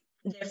kid,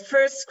 the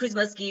first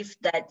Christmas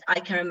gift that I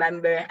can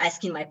remember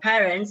asking my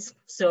parents,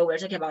 so we're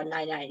talking about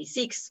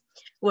 1996,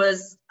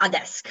 was a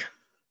desk.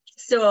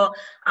 So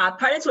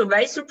parents were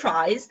very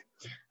surprised.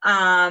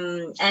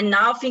 And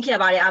now thinking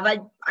about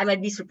it, I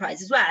might be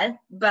surprised as well,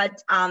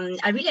 but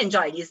I really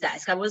enjoyed this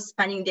desk. I was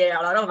spending there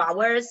a lot of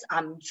hours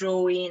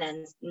drawing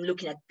and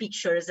looking at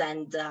pictures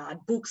and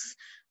books.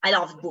 I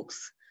loved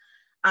books.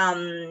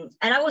 And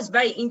I was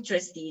very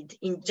interested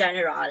in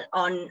general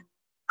on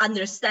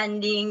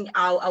understanding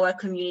how our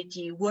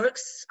community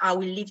works, how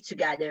we live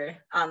together,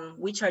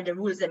 which are the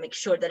rules that make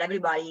sure that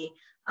everybody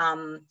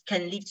can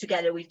live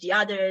together with the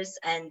others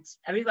and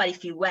everybody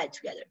feel well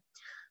together.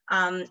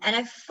 And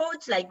I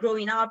thought, like,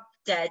 growing up,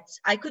 that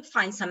I could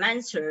find some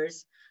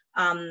answers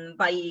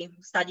by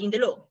studying the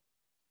law.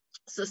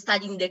 So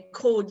studying the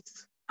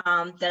codes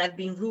that have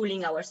been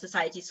ruling our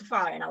society so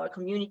far, and our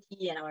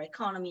community and our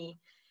economy.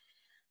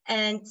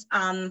 And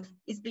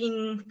it's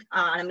been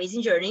an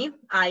amazing journey.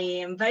 I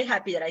am very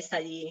happy that I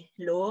studied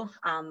law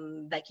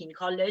back in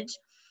college.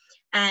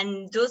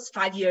 And those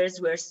 5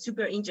 years were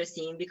super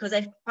interesting because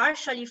I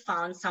partially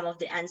found some of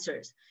the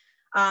answers.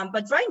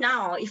 But right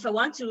now, if I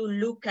want to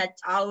look at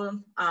how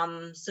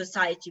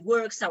society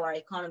works, how our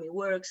economy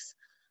works,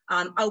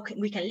 how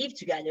we can live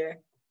together,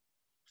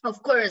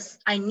 of course,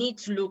 I need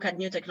to look at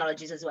new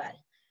technologies as well,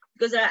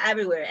 because they're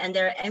everywhere and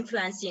they're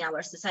influencing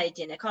our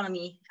society and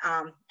economy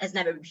as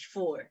never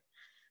before.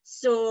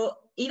 So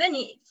even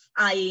if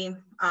I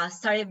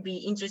started to be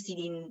interested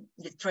in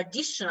the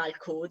traditional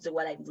codes, or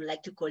what I would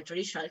like to call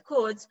traditional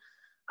codes,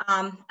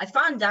 I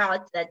found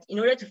out that in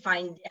order to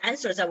find the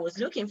answers I was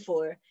looking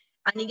for,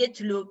 I needed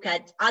to look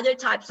at other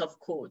types of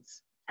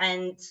codes.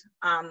 And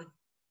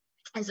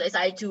so I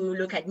started to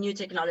look at new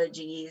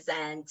technologies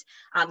and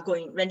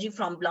ranging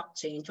from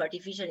blockchain to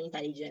artificial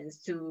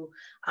intelligence to,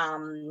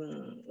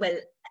 well,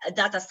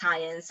 data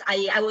science.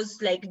 I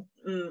was like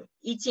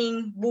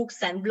eating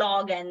books and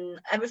blog and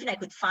everything I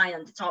could find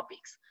on the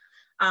topics.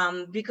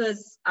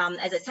 Because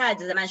as I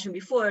said, as I mentioned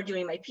before,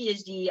 during my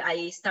PhD,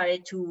 I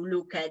started to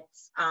look at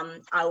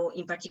how,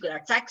 in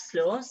particular, tax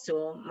law.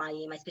 So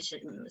my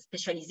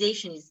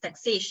specialization is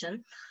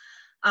taxation.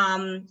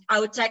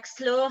 Our tax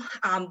law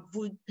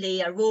would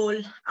play a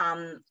role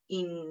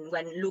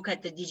when look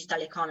at the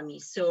digital economy.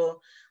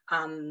 So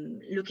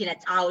looking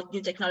at how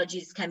new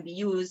technologies can be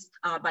used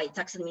by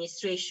tax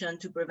administration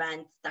to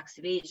prevent tax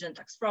evasion,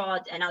 tax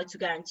fraud, and how to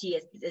guarantee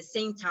at the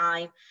same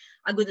time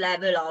a good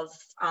level of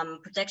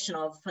protection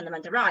of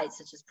fundamental rights,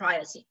 such as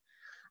privacy.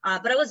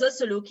 But I was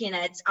also looking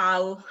at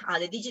how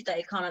the digital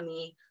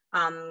economy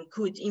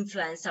could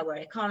influence our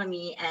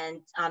economy,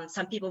 and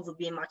some people would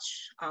be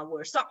much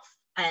worse off.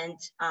 And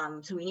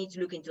so we need to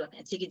look into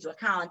and take into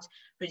account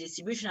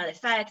redistributional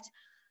effect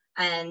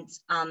and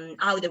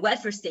how the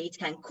welfare state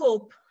can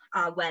cope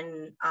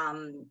when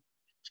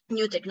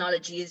new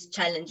technologies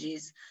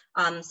challenges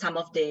some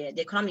of the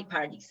economic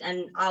paradigms,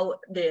 and how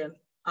the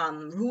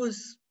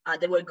rules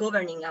that were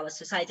governing our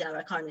society and our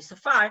economy so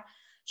far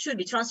should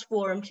be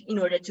transformed in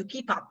order to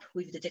keep up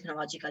with the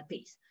technological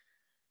pace.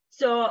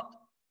 So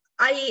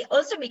I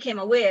also became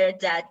aware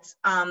that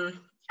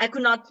I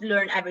could not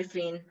learn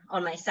everything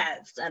on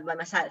myself by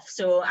myself.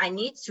 So I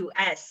need to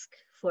ask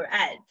for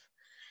help.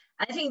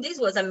 I think this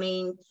was a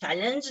main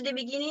challenge at the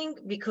beginning,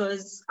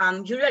 because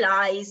you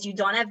realize you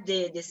don't have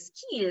the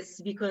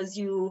skills, because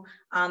you're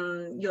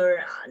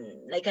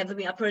like, I've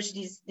been approached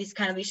these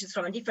kind of issues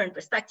from a different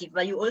perspective,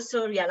 but you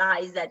also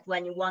realize that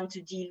when you want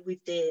to deal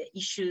with the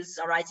issues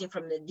arising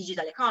from the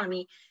digital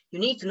economy, you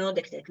need to know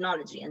the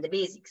technology and the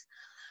basics.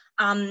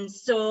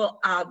 So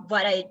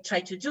what I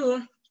tried to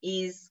do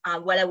is,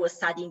 while I was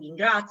studying in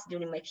Graz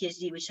during my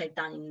PhD, which I've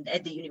done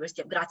at the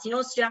University of Graz in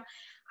Austria,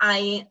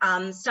 I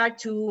start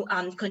to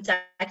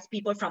contact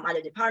people from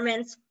other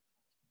departments,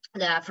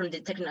 from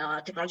the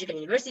technological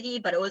university,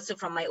 but also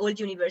from my old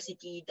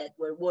university that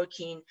were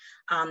working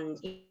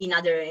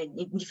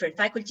in different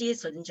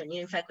faculties, so the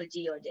engineering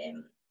faculty or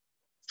the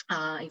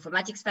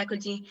informatics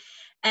faculty.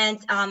 And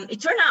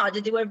it turned out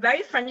that they were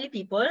very friendly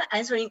people,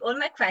 answering all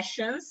my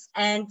questions,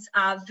 and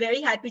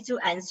very happy to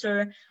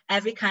answer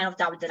every kind of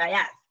doubt that I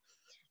have.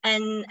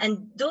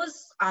 And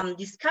those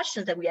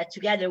discussions that we had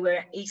together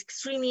were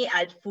extremely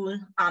helpful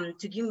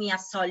to give me a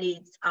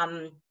solid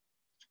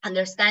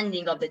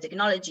understanding of the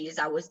technologies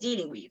I was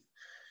dealing with.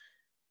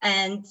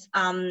 And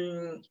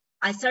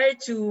I started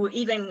to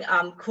even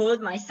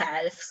code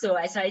myself. So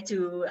I started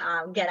to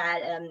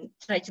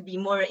try to be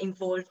more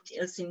involved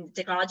also in the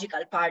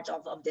technological part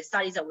of the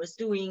studies I was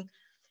doing.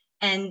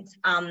 And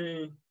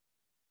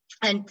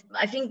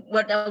I think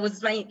what I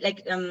was I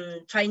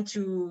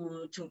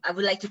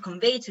would like to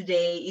convey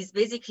today is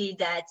basically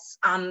that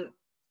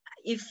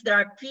if there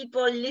are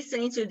people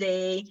listening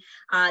today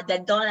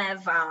that don't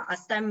have a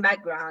STEM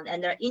background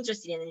and they're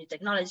interested in the new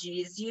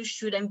technologies, you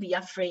shouldn't be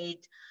afraid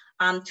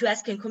to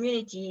ask and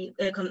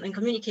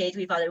communicate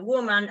with other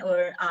women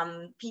or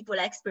people,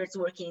 experts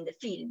working in the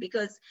field,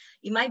 because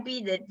it might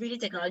be that really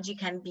technology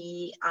can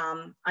be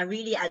a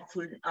really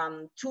helpful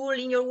tool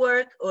in your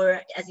work,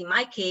 or as in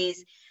my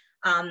case,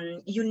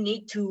 you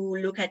need to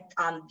look at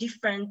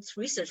different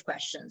research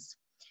questions.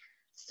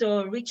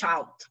 So reach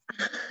out.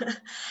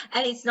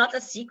 And it's not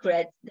a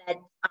secret that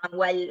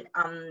while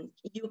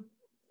you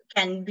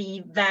can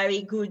be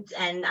very good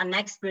and an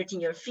expert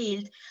in your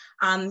field,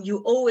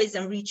 you always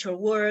enrich your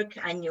work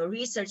and your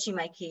research, in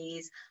my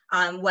case,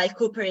 while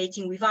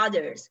cooperating with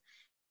others.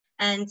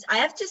 And I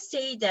have to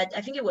say that I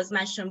think it was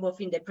mentioned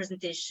both in the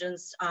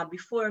presentations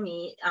before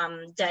me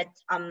that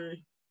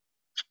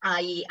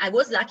I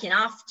was lucky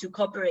enough to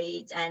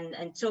cooperate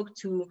and talk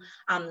to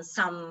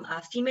some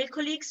female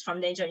colleagues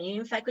from the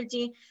engineering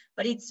faculty,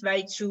 but it's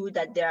very true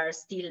that there are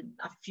still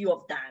a few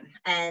of them.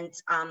 And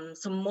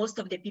so most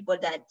of the people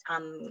that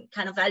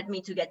kind of helped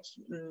me to get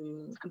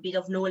a bit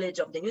of knowledge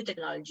of the new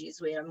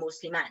technologies were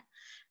mostly men.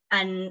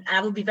 And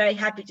I would be very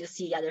happy to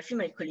see other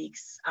female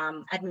colleagues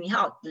help me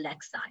out the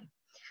next time.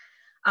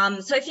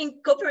 So I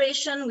think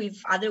cooperation with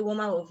other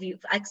women or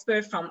with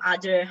experts from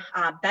other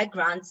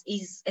backgrounds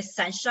is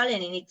essential,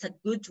 and it's a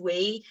good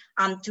way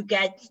to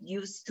get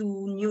used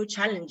to new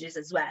challenges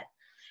as well.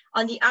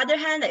 On the other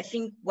hand, I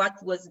think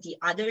what was the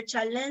other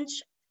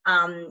challenge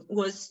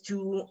was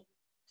to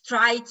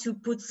try to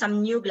put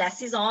some new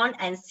glasses on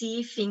and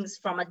see things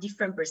from a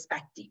different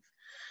perspective.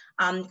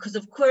 Because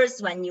of course,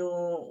 when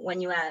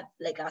you have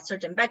like a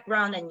certain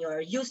background and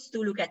you're used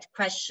to look at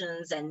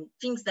questions and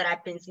things that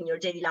happens in your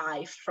daily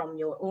life from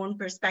your own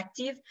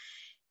perspective,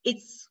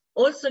 it's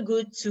also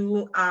good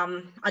to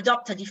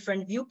adopt a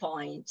different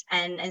viewpoint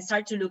and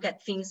start to look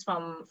at things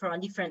from a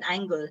different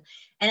angle.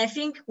 And I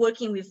think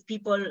working with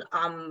people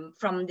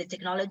from the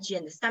technology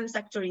and the STEM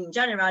sector in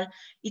general,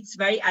 it's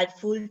very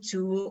helpful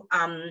to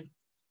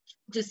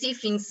see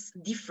things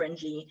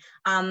differently.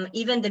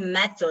 Even the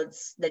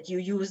methods that you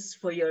use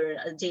for your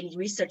daily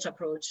research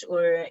approach,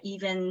 or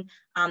even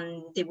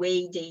the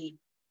way they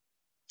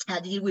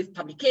deal with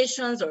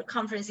publications or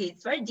conferences,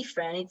 it's very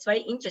different. It's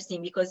very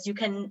interesting because you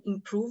can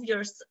improve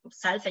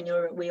yourself and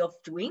your way of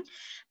doing.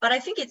 But I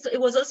think it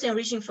was also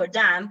enriching for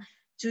them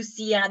to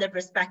see another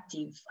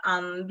perspective.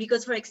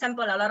 Because, for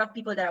example, a lot of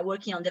people that are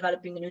working on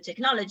developing new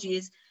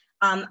technologies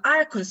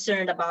are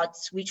concerned about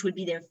which will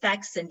be the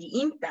effects and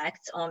the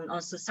impact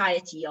on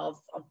society of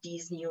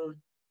these new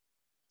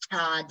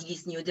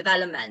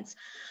developments.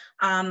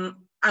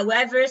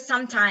 However,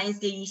 sometimes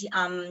they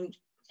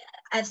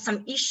have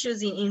some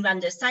issues in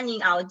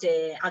understanding how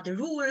the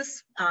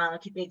rules,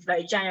 keeping it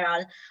very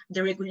general,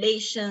 the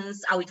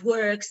regulations, how it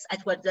works,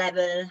 at what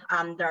level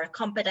there are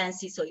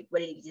competencies, so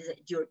whether it is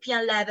at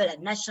European level, at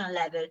national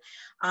level,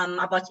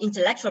 about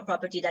intellectual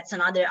property. That's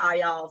another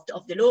area of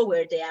the law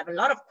where they have a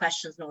lot of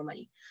questions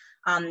normally.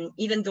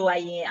 Even though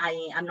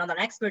I am not an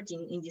expert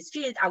in this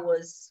field, I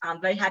was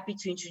very happy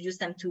to introduce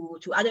them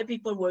to other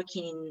people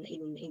working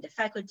in the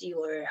faculty,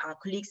 or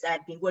colleagues that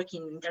have been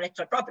working in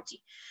intellectual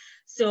property.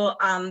 So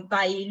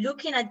by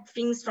looking at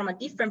things from a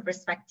different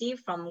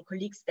perspective, from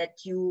colleagues that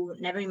you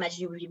never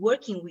imagined you would be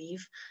working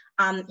with,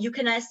 you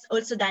can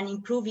also then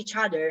improve each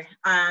other.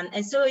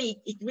 And so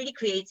it really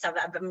creates a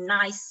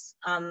nice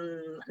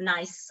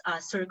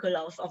circle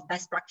of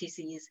best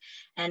practices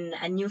and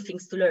new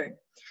things to learn.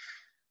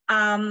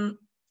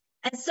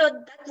 And so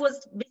that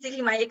was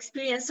basically my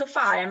experience so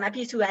far. I'm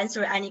happy to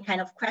answer any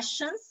kind of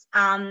questions.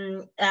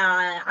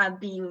 I've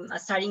been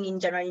starting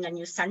in January in a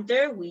new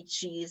center,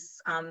 which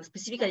is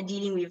specifically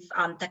dealing with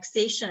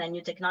taxation and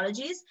new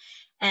technologies.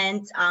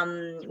 And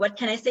what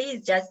can I say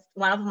is just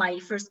one of my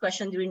first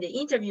questions during the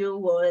interview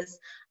was,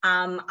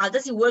 how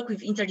does it work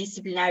with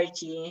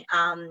interdisciplinarity?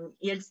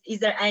 Is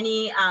there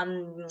any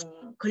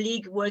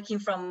colleague working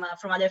from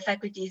other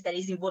faculties that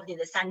is involved in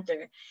the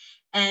center?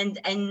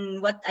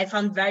 And what I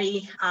found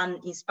very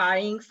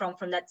inspiring from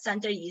that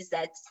center is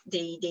that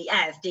they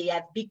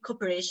have big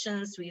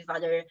cooperations with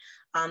other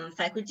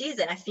faculties,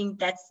 and I think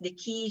that's the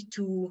key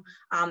to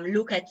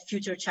look at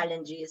future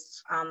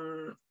challenges.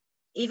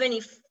 Even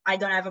if I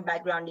don't have a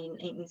background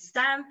in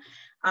STEM,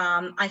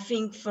 I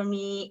think for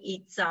me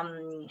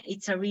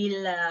it's a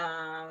real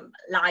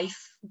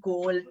life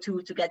goal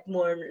to get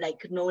more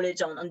like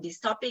knowledge on these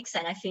topics,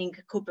 and I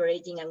think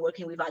cooperating and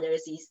working with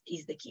others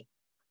is the key.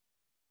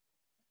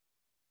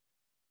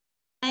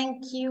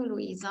 Thank you,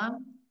 Luisa.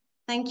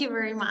 Thank you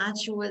very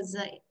much. It was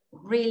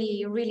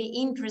really, really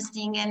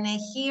interesting. And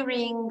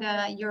hearing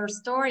your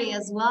story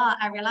as well,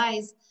 I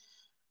realized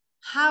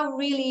how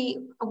really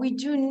we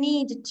do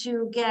need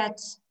to get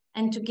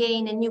and to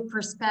gain a new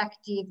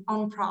perspective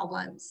on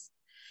problems.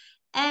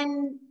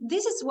 And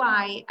this is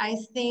why I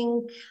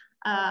think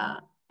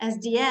as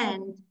the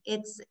end,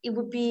 it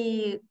would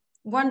be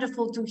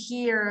wonderful to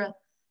hear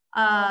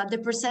the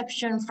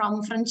perception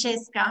from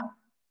Francesca,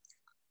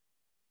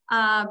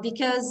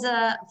 because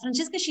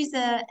Francesca, she's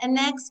an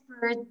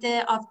expert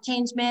of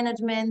change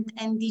management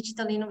and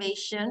digital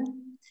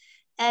innovation.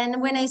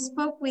 And when I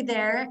spoke with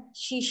her,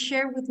 she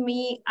shared with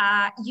me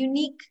a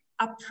unique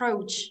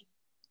approach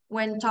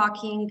when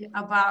talking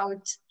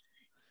about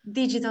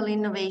digital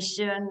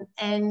innovation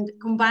and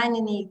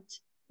combining it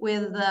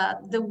with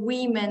the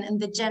women and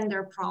the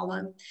gender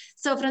problem.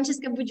 So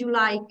Francesca, would you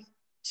like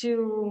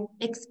to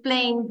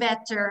explain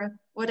better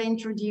what I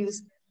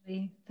introduced?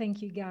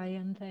 Thank you, Gaia,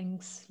 and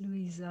thanks,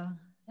 Luisa,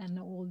 and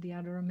all the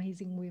other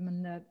amazing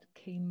women that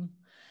came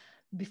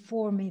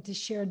before me to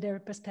share their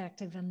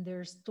perspective and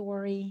their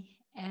story.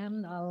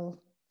 And I'll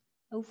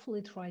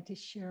hopefully try to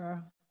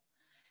share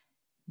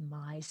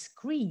my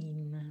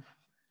screen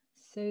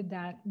so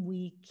that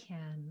we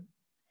can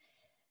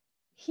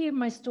hear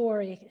my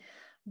story,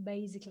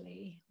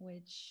 basically,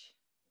 which,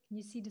 can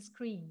you see the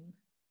screen?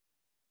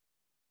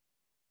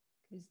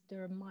 Because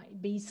there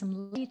might be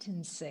some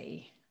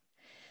latency.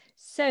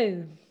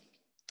 So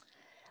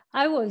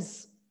I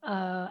was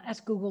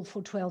at Google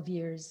for 12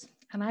 years,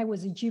 and I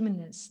was a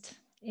humanist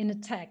in a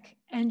tech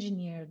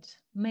engineered,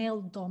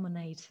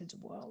 male-dominated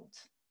world.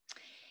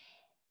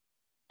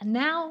 And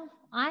now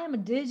I am a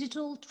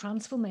digital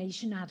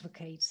transformation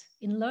advocate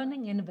in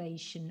learning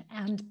innovation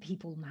and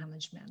people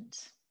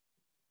management.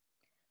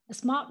 A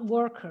smart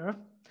worker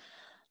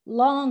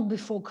long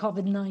before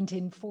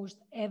COVID-19 forced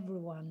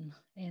everyone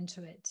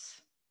into it.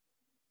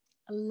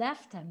 A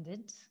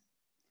left-handed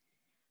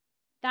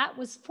that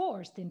was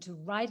forced into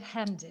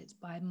right-handed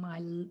by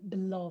my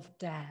beloved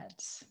dad.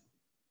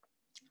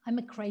 I'm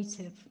a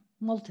creative,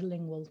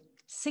 multilingual,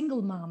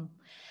 single mom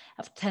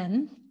of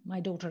 10.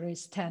 My daughter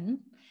is 10.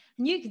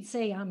 And you could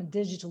say I'm a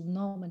digital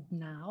nomad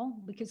now,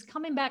 because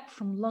coming back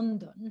from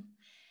London,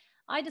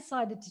 I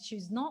decided to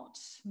choose not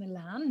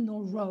Milan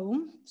nor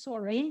Rome,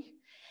 sorry.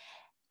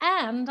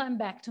 And I'm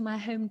back to my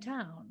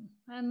hometown.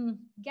 And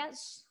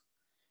guess,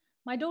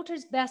 my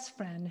daughter's best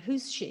friend,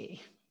 who's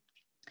she?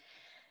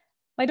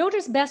 My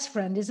daughter's best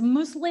friend is a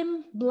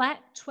Muslim,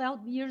 black,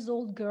 12 years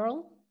old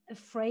girl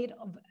afraid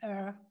of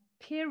her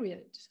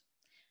period,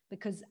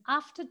 because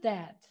after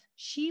that,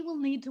 she will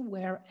need to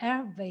wear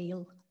her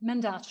veil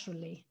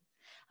mandatorily,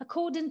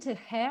 according to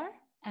her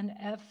and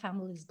her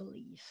family's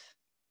belief.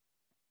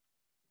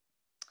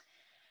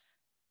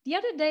 The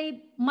other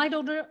day, my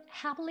daughter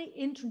happily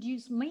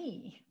introduced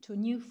me to a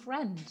new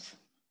friend,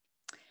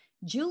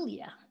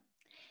 Julia.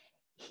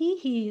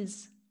 He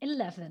is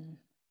 11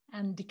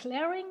 and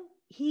declaring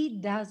he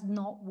does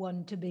not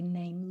want to be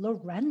named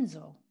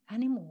Lorenzo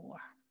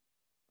anymore.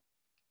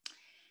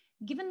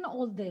 Given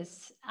all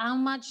this, how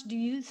much do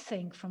you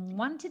think from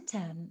 1 to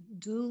 10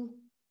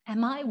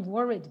 am I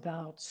worried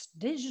about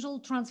digital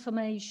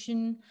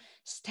transformation,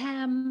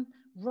 STEM,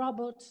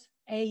 robots,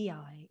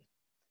 AI?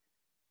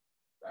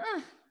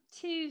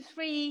 2,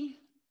 3,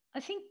 I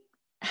think,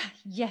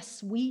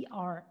 yes, we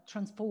are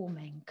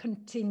transforming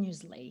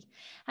continuously.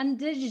 And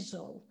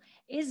digital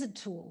is a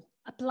tool,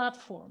 a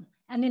platform,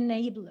 an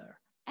enabler,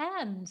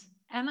 and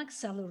an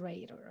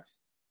accelerator.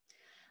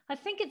 I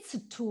think it's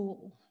a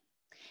tool.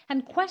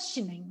 And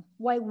questioning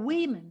why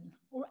women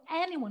or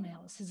anyone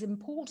else is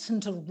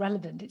important or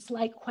relevant, it's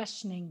like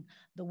questioning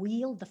the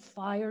wheel, the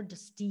fire, the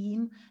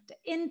steam, the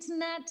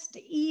internet,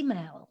 the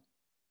email.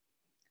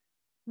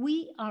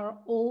 We are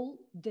all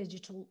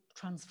digital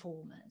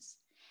transformers.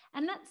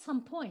 And at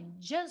some point,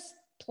 just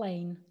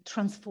plain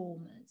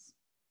transformers.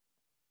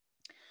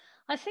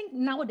 I think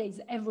nowadays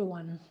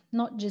everyone,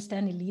 not just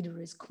any leader,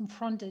 is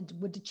confronted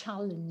with the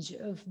challenge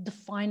of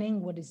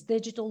defining what is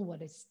digital,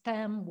 what is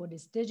STEM, what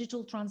is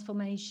digital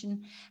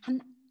transformation,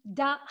 and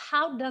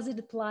how does it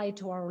apply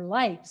to our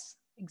lives,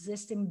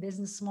 existing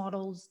business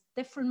models,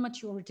 different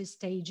maturity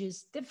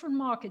stages, different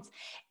markets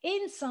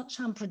in such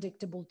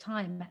unpredictable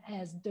time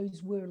as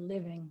those we're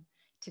living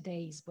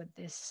today with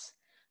this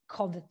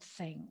COVID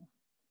thing.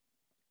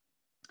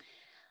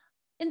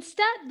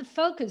 Instead, the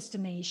focus to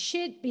me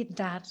should be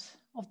that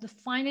of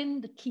defining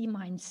the key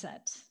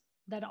mindsets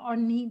that are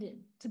needed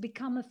to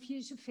become a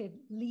future-fit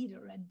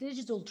leader, a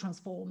digital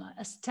transformer,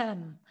 a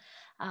STEM,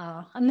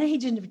 an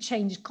agent of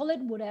change, call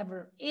it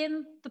whatever,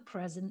 in the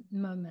present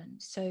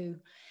moment. So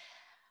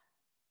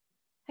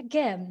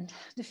again,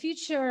 the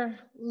future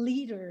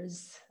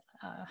leaders,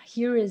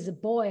 here is a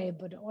boy,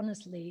 but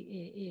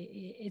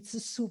honestly, it's a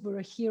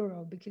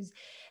superhero, because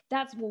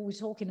that's what we're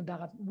talking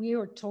about. We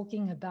are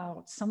talking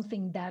about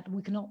something that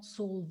we cannot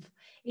solve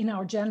in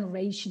our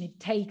generation. It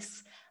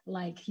takes,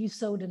 like you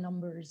saw the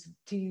numbers,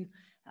 to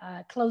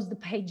close the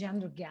pay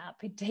gender gap.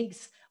 It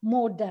takes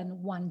more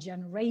than one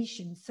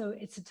generation. So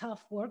it's a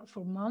tough work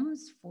for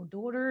moms, for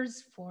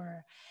daughters,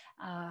 for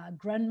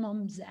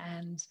grandmoms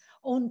and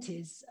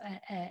aunties,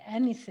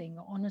 anything,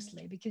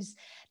 honestly, because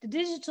the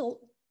digital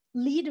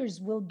leaders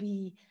will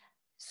be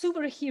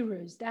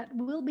superheroes that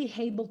will be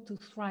able to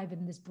thrive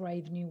in this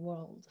brave new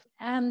world.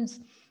 And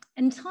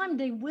in time,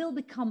 they will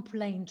become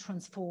plain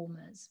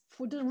transformers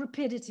for the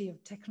rapidity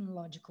of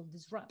technological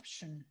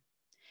disruption.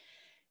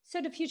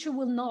 So the future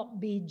will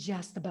not be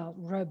just about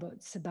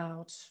robots,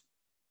 about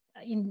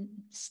in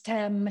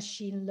STEM,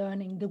 machine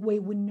learning, the way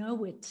we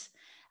know it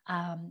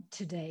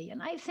today.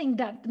 And I think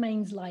that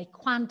means like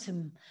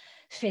quantum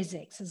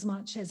physics as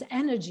much as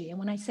energy. And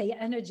when I say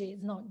energy,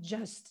 it's not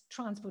just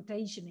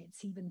transportation,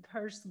 it's even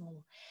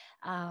personal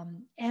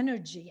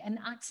energy and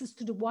access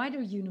to the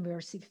wider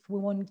universe, if we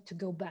want to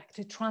go back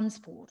to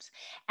transport,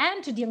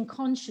 and to the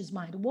unconscious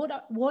mind.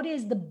 What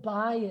is the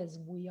bias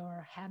we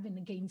are having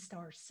against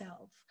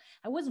ourselves?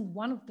 I was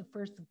one of the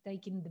first of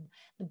taking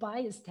the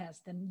bias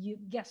test, and you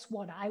guess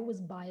what? I was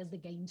biased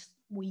against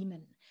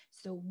women.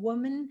 So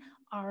women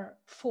are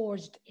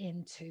forged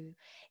into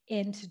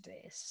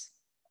this.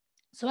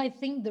 So I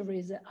think there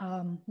is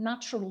a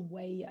natural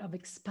way of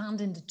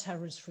expanding the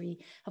territory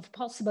of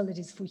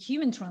possibilities for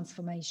human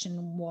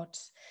transformation, what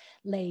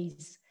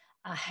lays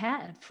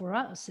ahead for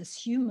us as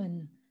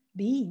human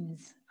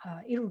beings,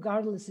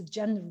 irregardless of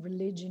gender,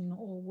 religion,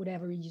 or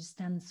whatever you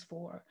stand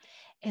for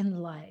in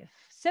life.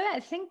 So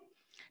I think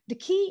the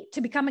key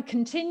to become a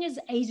continuous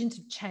agent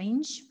of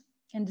change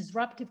in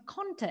disruptive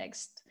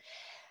context,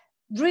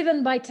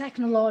 driven by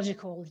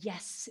technological,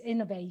 yes,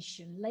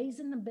 innovation,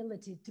 lays in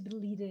ability to be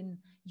leading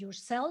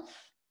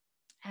yourself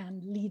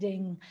and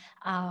leading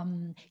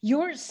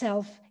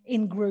yourself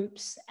in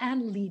groups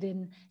and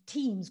leading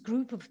teams,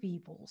 group of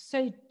people.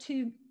 So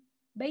to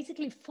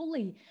basically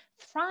fully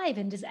thrive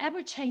in this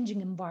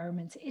ever-changing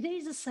environment, it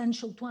is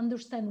essential to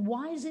understand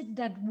why is it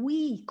that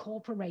we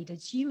cooperate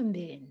as human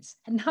beings.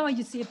 And now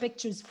you see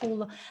pictures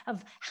full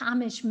of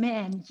Hamish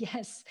men.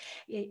 Yes,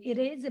 it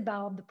is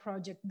about the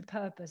project, the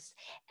purpose,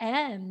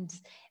 and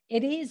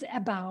it is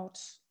about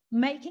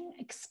making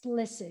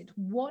explicit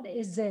what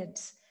is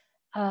it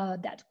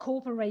that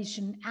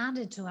cooperation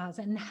added to us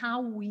and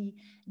how we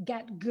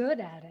get good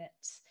at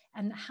it.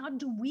 And how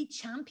do we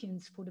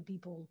champions for the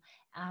people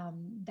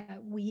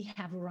that we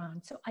have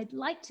around? So I'd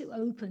like to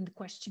open the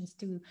questions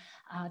to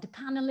the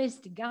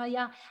panelists, to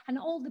Gaia, and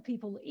all the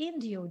people in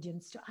the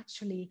audience to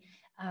actually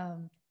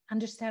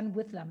understand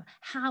with them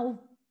how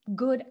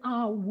good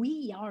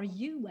are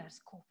you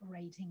as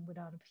cooperating with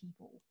other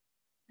people?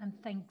 And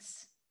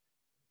thanks.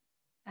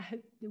 I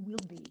hope there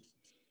will be.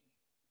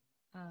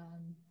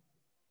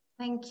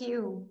 Thank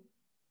you.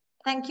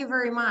 Thank you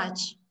very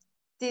much.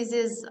 This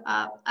is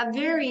a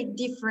very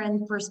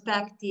different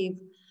perspective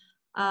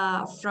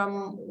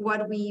from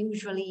what we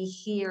usually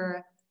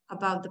hear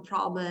about the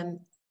problem.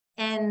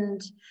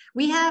 And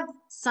we have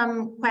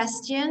some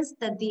questions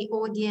that the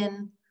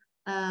audience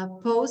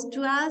posed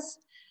to us.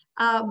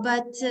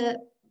 But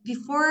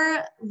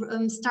before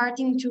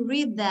starting to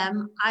read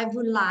them, I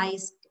would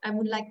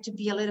like to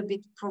be a little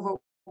bit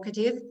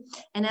provocative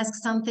and ask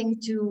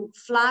something to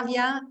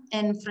Flavia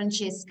and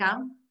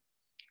Francesca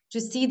to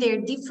see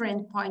their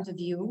different point of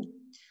view.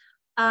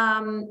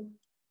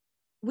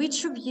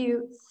 Which of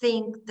you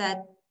think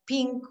that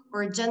pink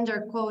or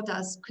gender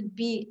quotas could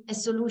be a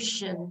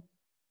solution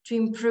to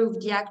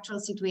improve the actual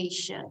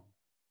situation?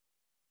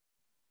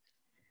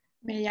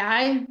 May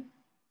I?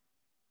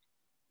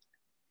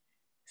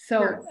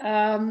 So,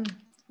 sure.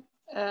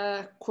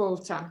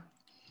 Quota.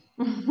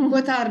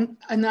 Quota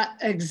are not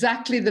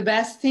exactly the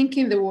best thing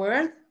in the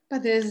world,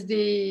 but is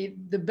the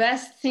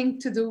best thing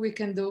to do. We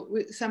can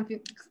do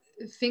something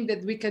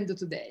that we can do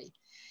today.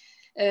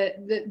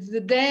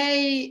 The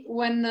day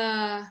when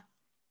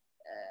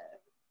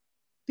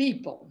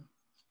people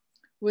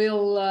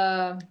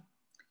will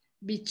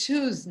be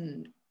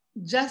chosen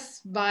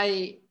just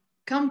by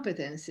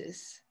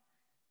competencies,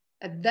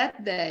 at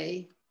that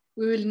day,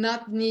 we will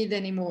not need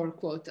any more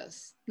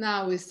quotas.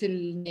 Now we still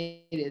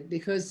need it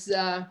because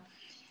the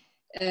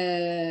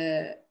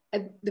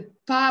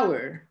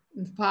power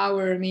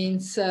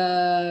means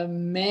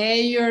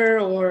mayor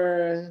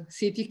or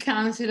city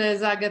council,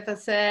 as Agatha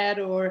said,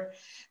 or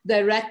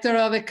director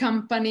of a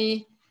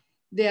company.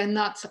 They are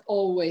not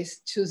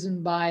always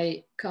chosen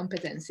by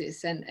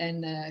competencies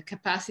and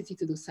capacity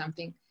to do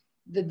something.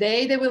 The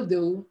day they will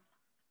do,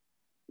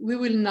 we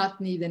will not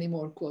need any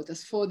more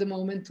quotas. For the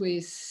moment, we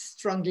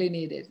strongly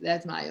need it.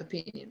 That's my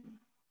opinion.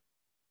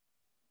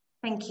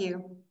 Thank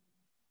you.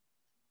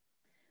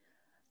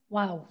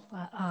 Wow,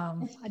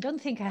 I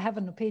don't think I have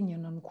an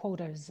opinion on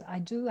quotas. I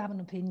do have an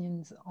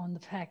opinion on the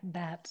fact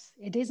that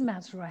it is a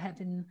matter of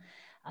having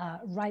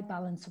right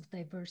balance of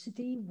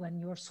diversity when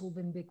you're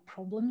solving big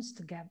problems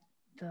to get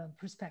the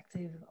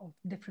perspective of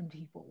different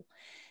people.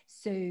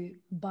 So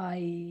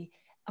by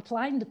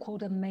applying the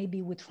quota,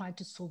 maybe we try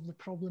to solve the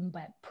problem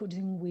by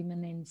putting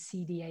women in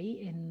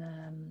CDA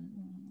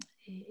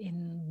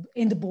in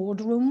the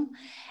boardroom,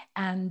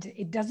 and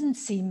it doesn't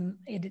seem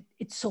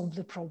it solved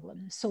the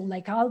problem. So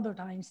like Albert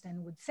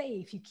Einstein would say,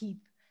 if you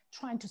keep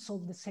trying to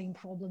solve the same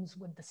problems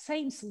with the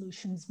same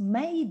solutions,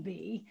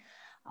 maybe,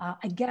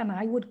 again,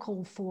 I would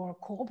call for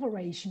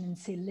cooperation and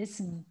say,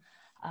 listen,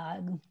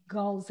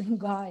 girls and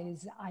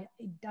guys,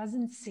 it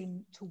doesn't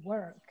seem to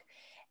work.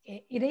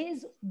 It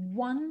is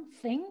one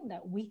thing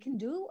that we can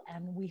do,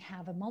 and we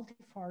have a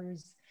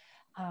multifarious,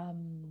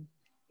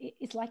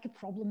 it's like a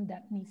problem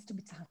that needs to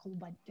be tackled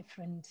by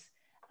different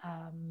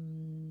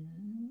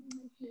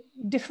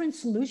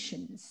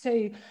solutions.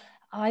 So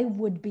I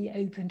would be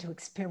open to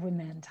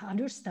experiment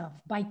other stuff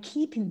by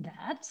keeping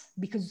that,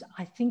 because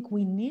I think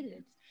we need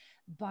it.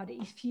 But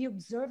if you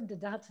observe the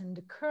data and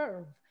the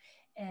curve,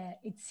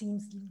 it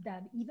seems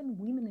that even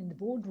women in the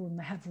boardroom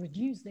have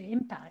reduced the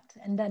impact.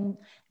 And then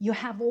you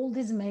have all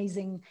this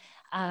amazing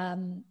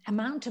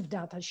amount of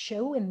data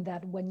showing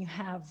that when you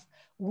have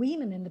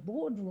women in the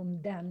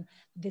boardroom, then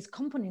these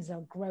companies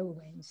are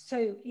growing.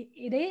 So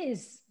it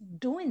is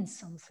doing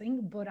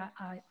something, but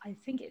I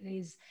think it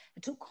is a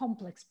too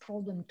complex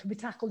problem to be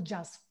tackled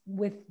just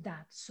with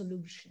that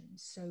solution.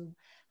 So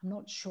I'm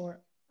not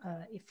sure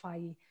if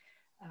I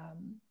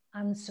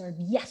answered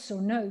yes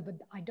or no,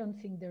 but I don't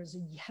think there's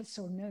a yes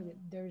or no.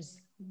 There's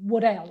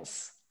what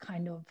else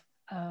kind of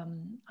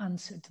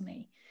answer to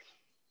me.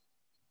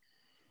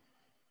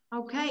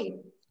 Okay,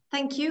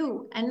 thank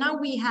you. And now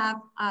we have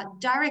a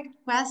direct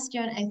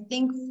question, I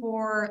think,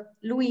 for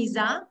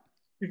Luisa.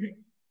 Mm-hmm.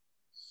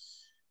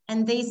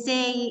 And they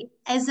say,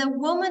 as a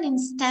woman in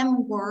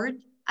STEM world,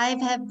 I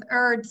have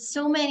heard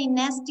so many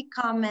nasty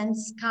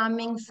comments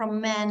coming from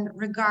men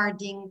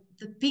regarding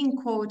the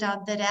pink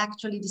quota that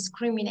actually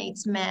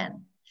discriminates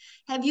men.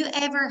 Have you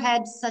ever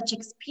had such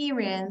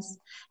experience?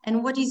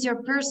 And what is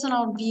your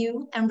personal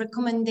view and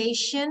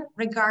recommendation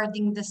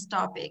regarding this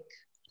topic?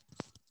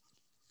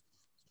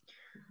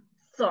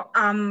 So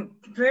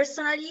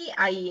personally,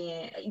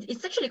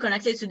 it's actually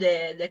connected to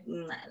the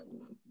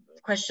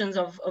questions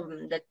of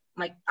that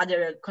my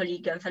other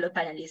colleague and fellow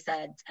panelists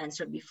had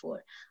answered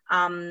before.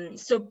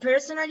 So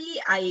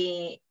personally,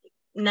 I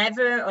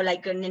never, or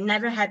like it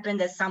never happened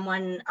that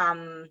someone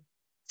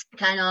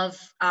kind of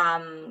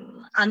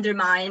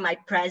undermine my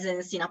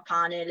presence in a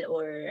panel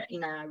or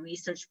in a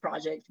research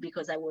project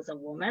because I was a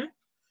woman.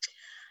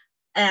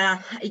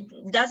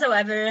 It does,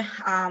 however,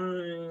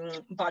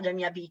 bother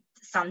me a bit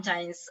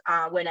sometimes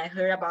when I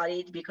hear about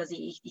it, because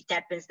it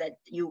happens that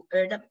you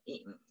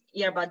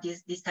hear about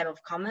this type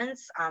of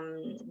comments.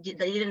 They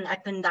didn't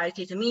happen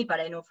directly to me, but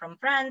I know from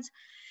friends.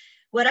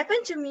 What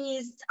happened to me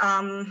is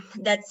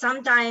that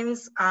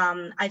sometimes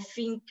I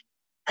think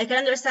I can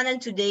understand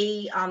that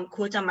today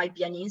quota might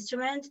be an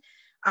instrument,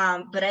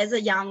 but as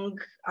a young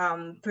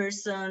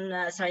person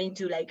starting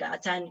to like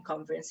attend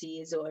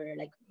conferences or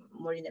like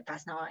more in the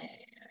past now,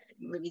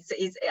 maybe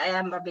I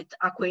am a bit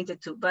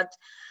acquainted too, but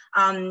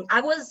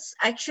I was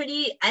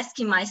actually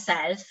asking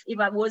myself if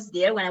I was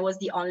there when I was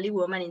the only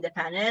woman in the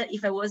panel,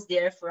 if I was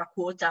there for a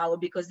quota or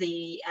because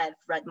they have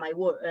read my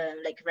work,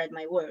 read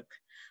my work.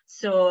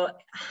 So,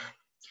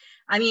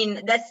 I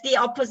mean, that's the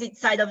opposite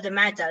side of the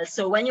medal.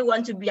 So when you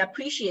want to be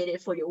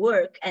appreciated for your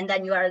work and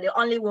then you are the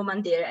only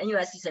woman there and you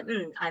ask yourself,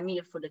 I'm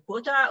here for the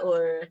quota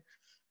or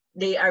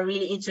they are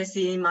really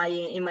interested in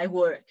my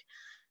work.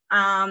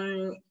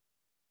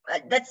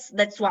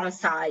 That's one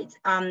side.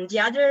 The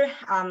other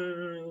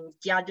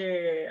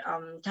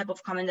type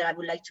of comment that I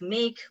would like to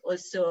make,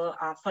 also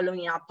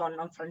following up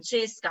on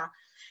Francesca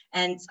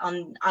and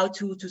on how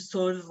to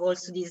solve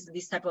also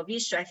this type of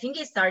issue. I think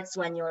it starts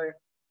when you're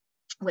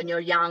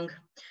young.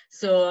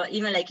 So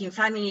even like in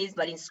families,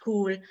 but in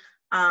school,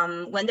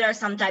 when there are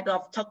some type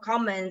of talk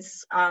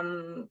comments,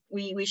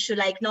 we should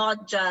like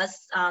not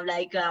just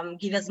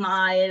give a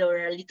smile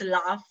or a little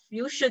laugh.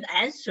 You should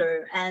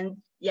answer, and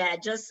yeah,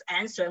 just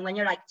answer. And when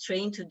you're like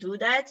trained to do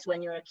that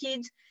when you're a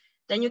kid,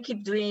 then you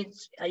keep doing it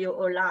your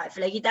whole life.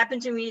 Like it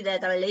happened to me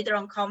that later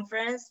on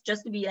conference,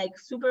 just to be like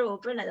super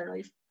open, I don't know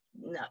if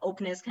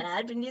openness can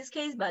help in this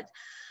case, but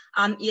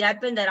it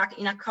happened that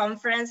in a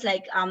conference,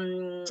 like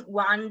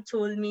one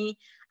told me,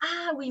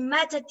 we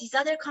met at this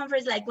other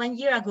conference like 1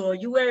 year ago.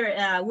 You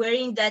were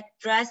wearing that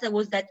dress that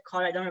was that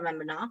color. I don't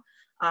remember now.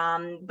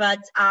 And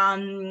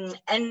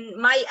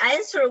my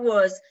answer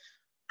was,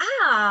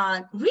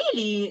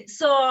 really?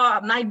 So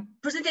my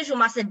presentation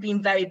must have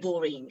been very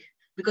boring,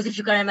 because if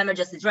you can remember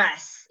just the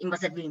dress, it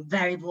must have been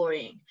very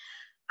boring.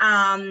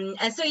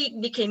 And so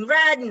it became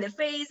red in the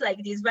face,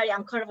 like this very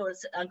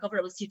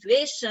uncomfortable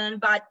situation.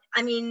 But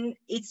I mean,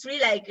 it's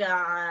really like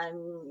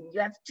you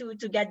have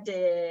to get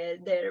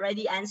the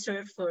ready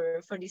answer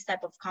for this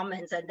type of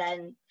comments, and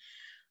then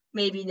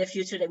maybe in the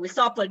future they will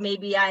stop. But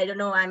maybe, I don't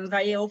know, I'm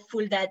very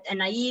hopeful that, and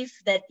naive,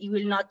 that he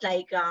will not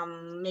like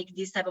make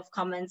this type of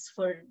comments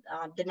for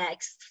the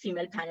next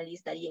female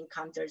panelist that he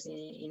encounters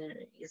in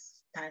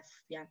his path.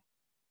 Yeah.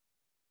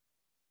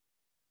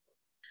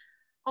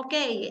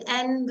 Okay,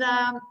 and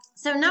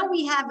so now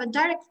we have a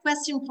direct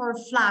question for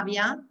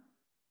Flavia.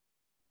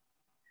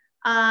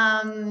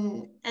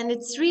 And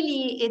it's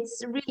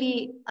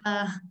really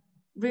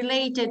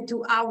related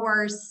to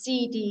our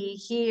city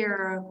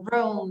here,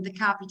 Rome, the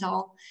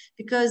capital,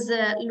 because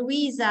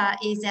Luisa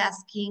is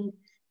asking,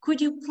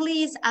 could you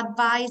please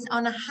advise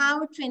on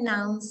how to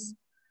enhance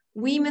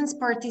women's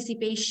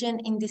participation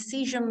in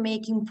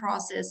decision-making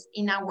process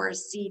in our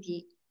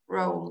city,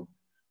 Rome?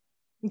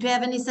 Do you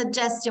have any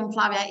suggestion,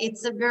 Flavia?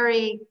 It's a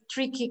very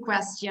tricky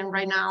question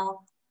right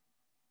now.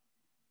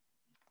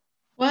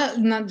 Well,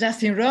 not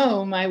just in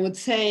Rome, I would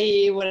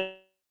say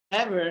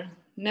whatever,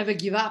 never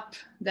give up.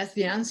 That's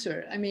the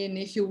answer. I mean,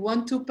 if you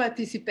want to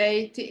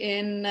participate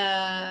in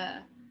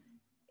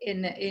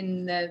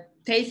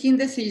taking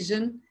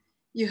decision,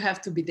 you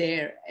have to be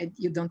there, and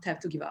you don't have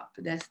to give up.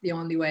 That's the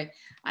only way.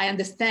 I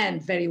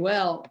understand very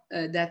well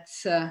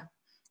that's,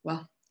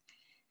 well,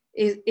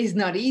 it's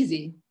not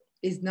easy.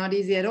 It's not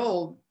easy at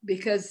all,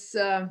 because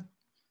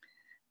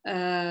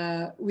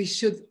we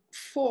should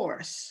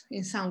force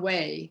in some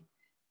way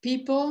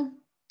people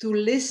to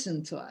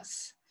listen to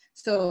us.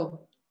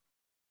 So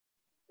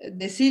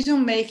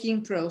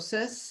decision-making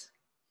process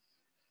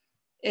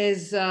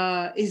is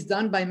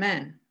done by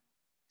men.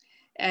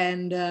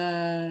 And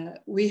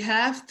we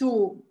have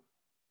to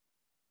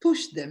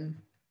push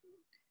them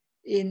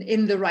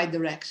in the right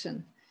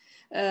direction.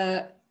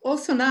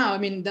 Also now, I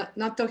mean,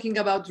 not talking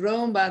about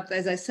Rome, but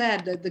as I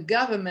said, the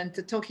government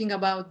talking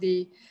about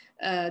the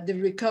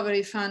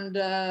recovery fund,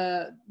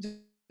 the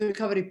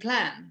recovery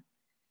plan.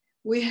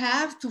 We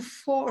have to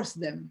force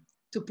them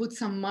to put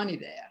some money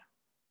there.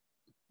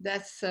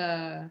 That's,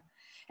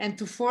 and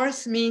to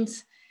force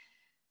means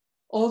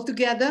all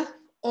together,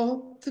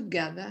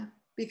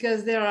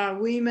 because there are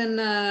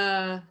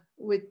women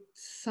with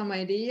some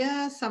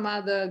idea, some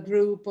other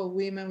group of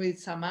women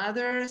with some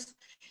others.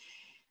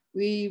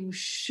 We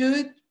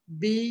should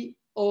be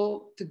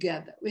all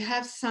together. We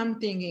have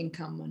something in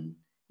common.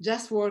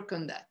 Just work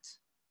on that,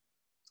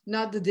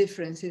 not the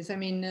differences. I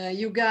mean,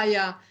 you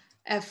Gaia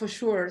have for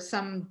sure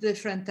some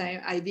different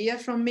idea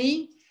from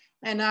me,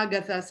 and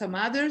Agatha some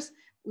others.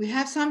 We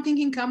have something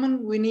in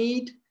common. We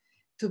need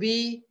to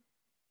be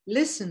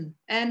listen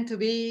and to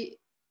be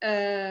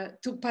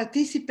to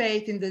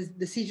participate in the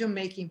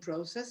decision-making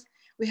process.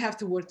 We have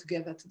to work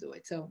together to do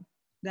it. So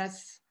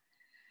that's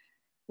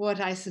what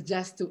I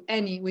suggest to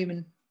any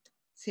women,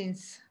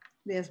 since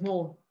there's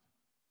more.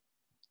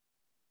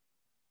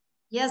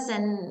 Yes,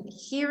 and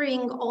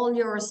hearing all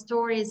your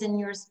stories and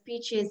your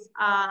speeches,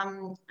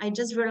 I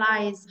just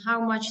realized how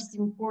much it's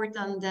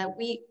important that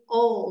we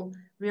all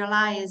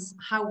realize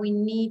how we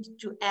need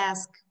to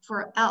ask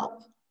for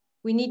help.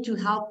 We need to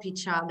help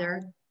each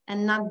other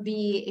and not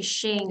be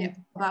ashamed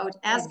about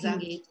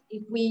asking it.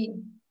 If we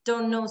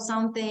don't know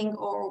something,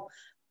 or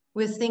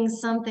we think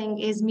something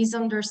is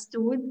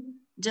misunderstood,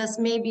 just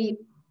maybe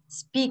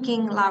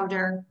speaking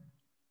louder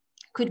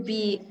could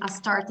be a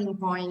starting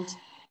point.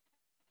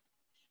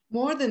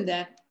 More than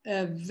that,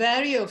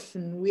 very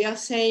often we are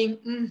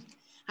saying,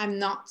 I'm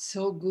not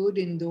so good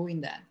in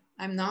doing that.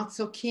 I'm not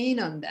so keen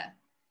on that.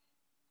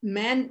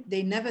 Men,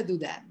 they never do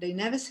that. They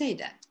never say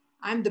that.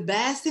 I'm the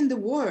best in the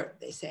world,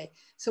 they say.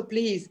 So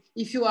please,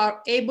 if you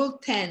are able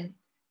 10,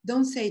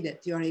 don't say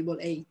that you are able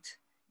 8.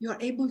 You are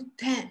able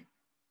 10.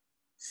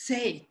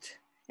 Say it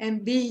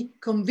and be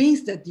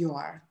convinced that you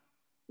are.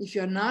 If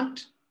you're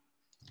not,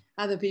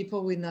 other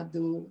people will not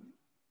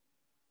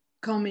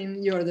come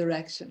in your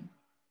direction.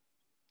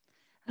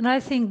 And I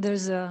think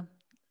there's a,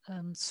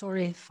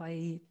 sorry if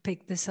I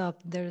pick this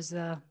up, there's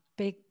a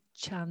big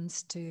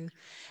chance to,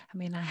 I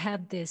mean, I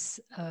had this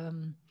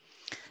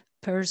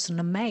person,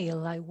 a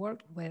male I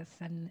worked with,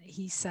 and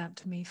he said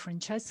to me,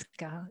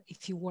 Francesca,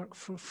 if you work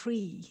for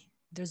free,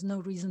 there's no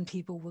reason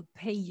people would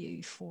pay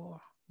you for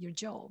your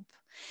job.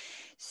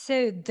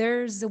 So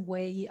there's a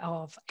way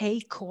of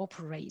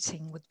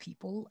cooperating with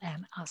people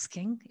and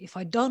asking. If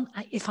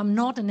I'm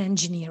not an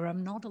engineer,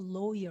 I'm not a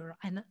lawyer,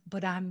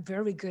 but I'm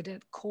very good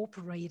at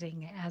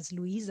cooperating, as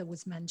Luisa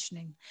was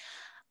mentioning.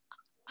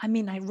 I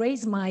mean, I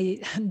raised my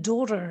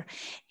daughter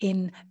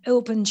in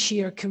open,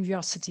 sheer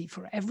curiosity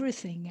for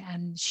everything,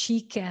 and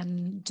she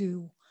can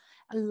do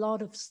a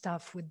lot of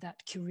stuff with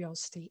that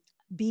curiosity.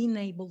 Being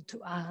able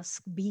to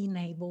ask, being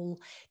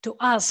able to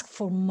ask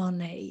for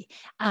money,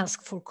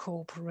 ask for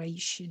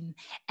cooperation,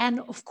 and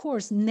of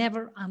course,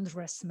 never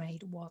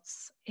underestimate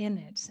what's in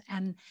it,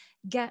 and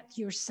get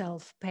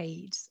yourself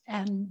paid,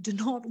 and do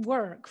not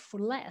work for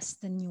less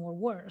than you're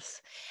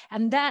worth.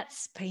 And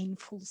that's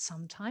painful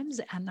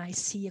sometimes. And I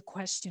see a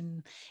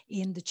question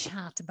in the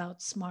chat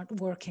about smart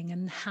working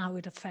and how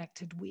it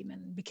affected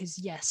women, because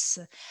yes,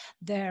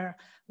 there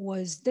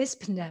was this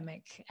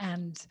pandemic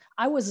and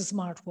I was a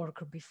smart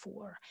worker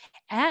before,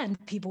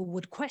 and people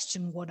would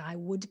question what I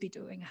would be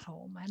doing at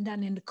home. And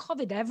then in the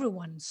COVID,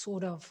 everyone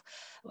sort of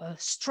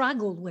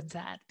struggled with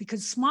that,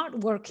 because smart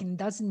working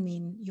doesn't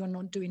mean you're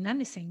not doing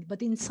anything,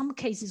 but in some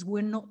cases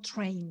we're not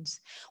trained,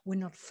 we're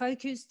not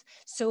focused.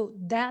 So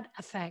that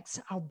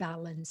affects our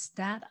balance,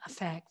 that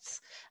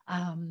affects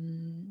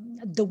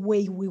the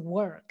way we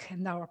work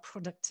and our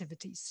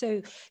productivity.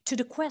 So to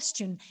the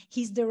question,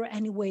 is there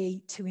any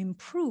way to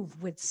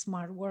improve with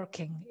smart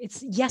working?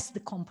 It's yes, the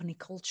company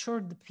culture,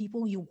 the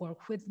people you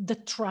work with, the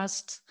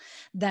trust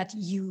that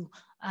you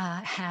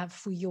have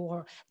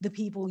for the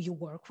people you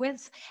work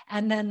with.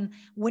 And then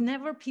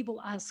whenever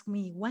people ask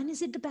me, when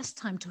is it the best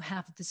time to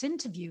have this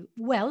interview?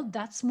 Well,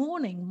 that's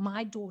morning.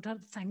 My daughter,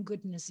 thank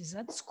goodness, is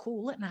at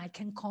school and I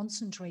can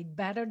concentrate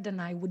better than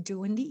I would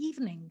do in the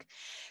evening.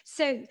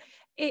 So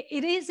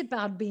it is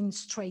about being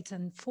straight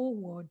and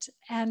forward,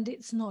 and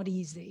it's not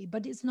easy,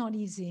 but it's not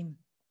easy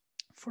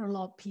for a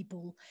lot of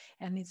people.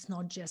 And it's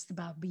not just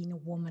about being a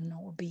woman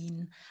or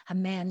being a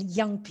man.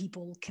 Young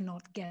people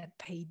cannot get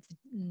paid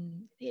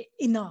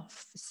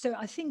enough. So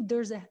I think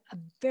there's a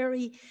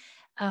very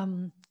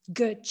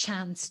good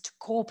chance to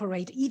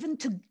cooperate, even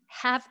to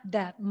have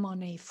that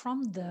money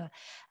from the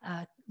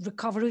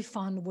recovery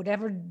fund,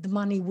 whatever the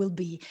money will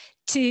be,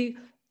 to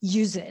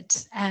use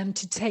it and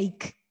to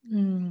take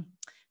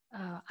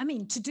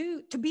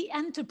to be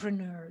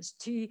entrepreneurs,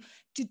 to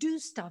do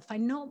stuff. I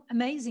know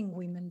amazing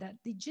women that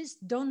they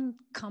just don't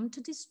come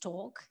to this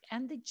talk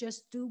and they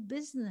just do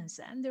business,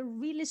 and they're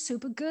really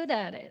super good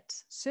at it.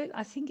 So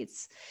I think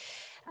it's,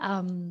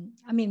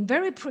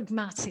 very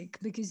pragmatic,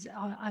 because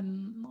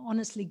I'm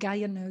honestly,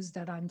 Gaia knows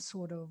that I'm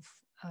sort of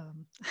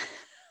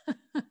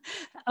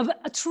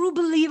a true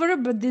believer,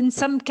 but in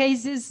some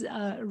cases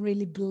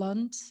really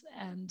blunt.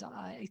 And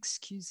I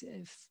excuse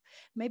if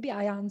maybe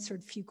I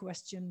answered a few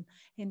questions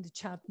in the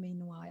chat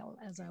meanwhile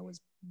as I was.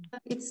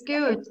 It's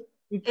good.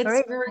 It's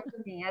very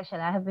interesting, actually.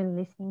 I have been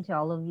listening to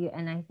all of you,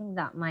 and I think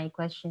that my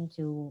question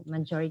to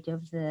majority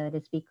of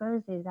the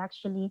speakers is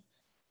actually,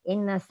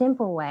 in a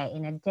simple way,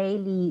 in a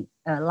daily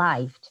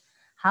life,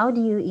 how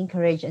do you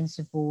encourage and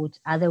support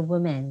other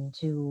women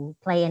to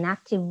play an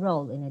active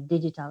role in a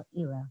digital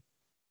era?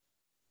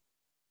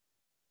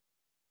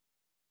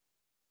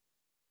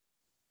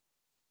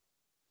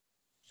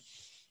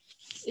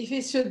 If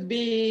it should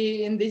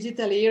be in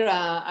digital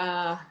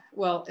era,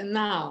 well, and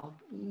now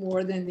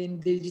more than in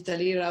digital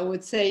era, I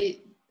would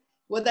say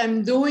what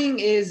I'm doing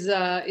is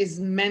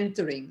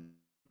mentoring,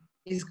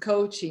 is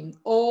coaching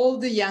all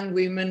the young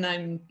women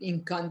I'm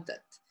in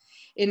contact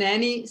in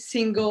any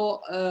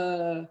single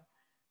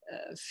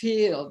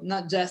field,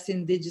 not just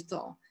in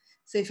digital.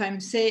 So if I'm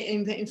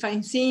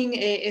seeing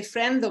a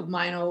friend of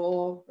mine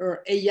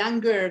or a young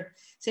girl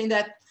saying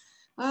that,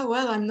 oh,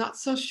 well, I'm not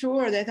so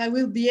sure that I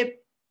will be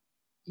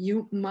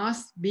you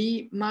must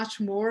be much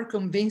more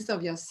convinced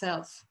of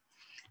yourself.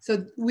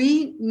 So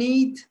we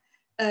need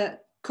a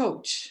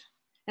coach.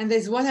 And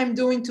that's what I'm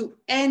doing to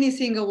any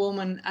single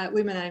women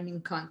I'm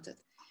in contact.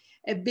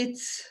 A bit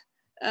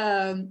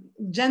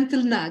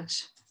gentle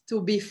nudge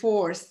to be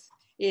forced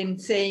in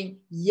saying,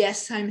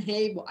 yes, I'm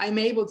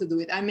able to do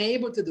it. I'm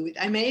able to do it.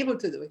 I'm able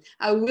to do it.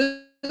 I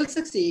will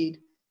succeed.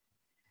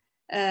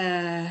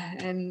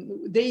 And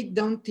they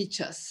don't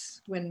teach us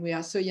when we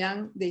are so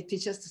young. They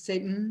teach us to say,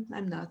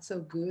 I'm not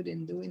so good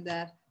in doing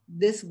that.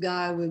 This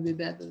guy will be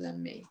better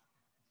than me.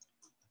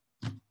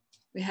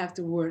 We have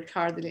to work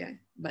hardly,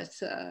 but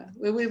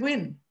we will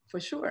win for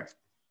sure.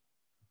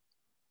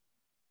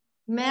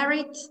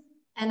 Merit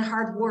and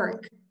hard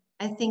work.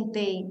 I think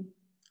they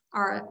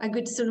are a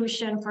good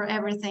solution for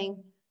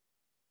everything.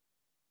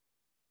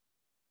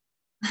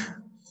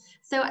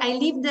 So I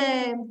leave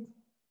the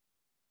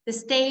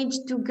stage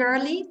to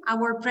Girly,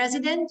 our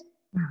president,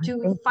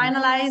 to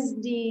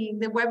finalize the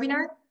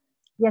webinar.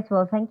 Yes,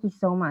 well, thank you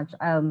so much.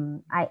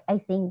 I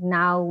think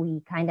now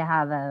we kind of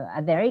have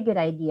a very good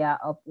idea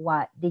of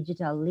what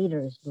digital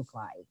leaders look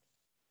like.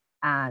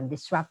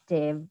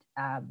 Disruptive,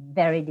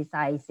 very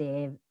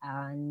decisive,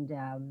 and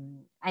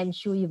I'm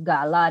sure you've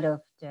got a lot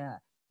of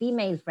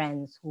female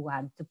friends who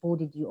have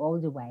supported you all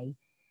the way.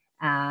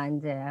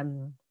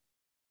 And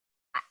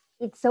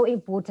it's so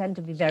important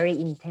to be very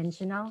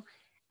intentional.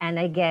 And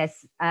I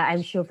guess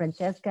I'm sure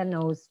Francesca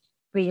knows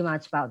pretty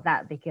much about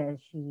that, because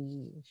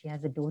she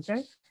has a daughter,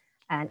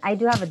 and I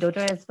do have a daughter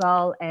as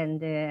well.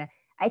 And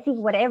I think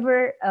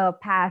whatever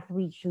path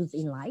we choose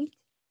in life,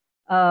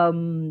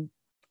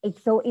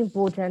 It's so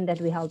important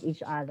that we help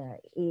each other.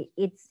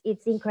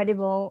 It's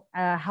incredible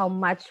how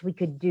much we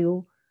could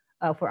do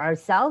for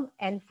ourselves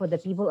and for the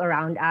people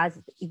around us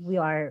if we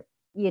are,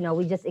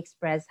 we just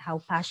express how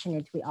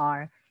passionate we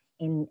are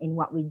in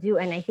what we do.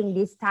 And I think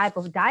this type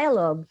of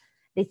dialogue,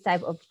 this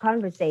type of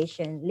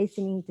conversation,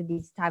 listening to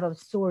this type of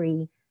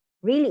story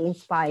really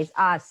inspires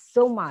us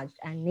so much.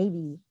 And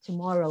maybe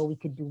tomorrow we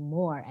could do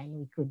more, and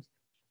we could,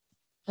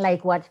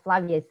 like what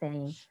Flavia is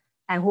saying,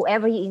 and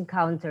whoever you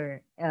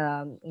encounter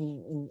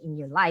in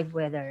your life,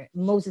 whether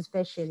most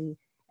especially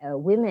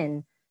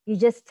women, you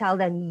just tell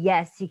them,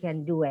 yes, you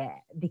can do it,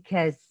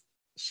 because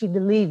she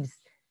believes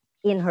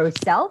in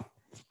herself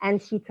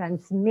and she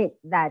transmits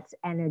that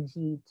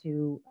energy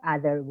to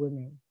other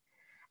women.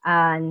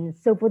 And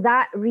so for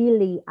that,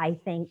 really, I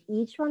thank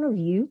each one of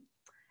you,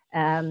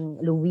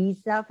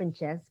 Luisa,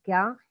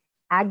 Francesca,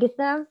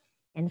 Agatha,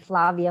 and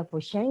Flavia,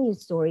 for sharing your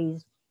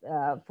stories,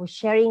 for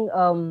sharing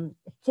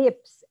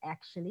tips,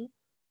 actually.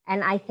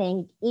 And I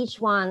thank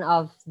each one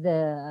of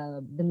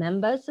the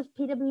members of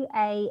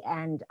PWA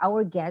and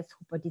our guests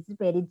who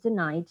participated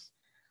tonight.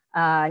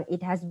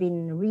 It has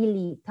been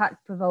really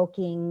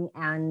thought-provoking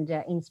and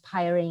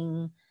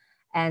inspiring.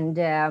 And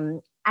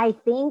I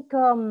think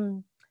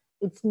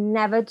it's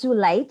never too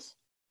late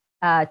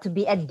to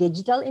be a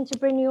digital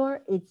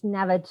entrepreneur. It's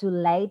never too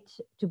late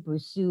to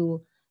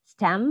pursue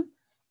STEM.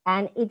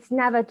 And it's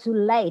never too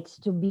late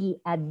to be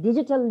a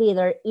digital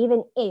leader,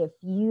 even if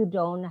you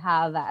don't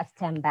have a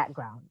STEM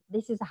background.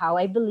 This is how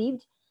I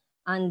believed.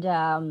 And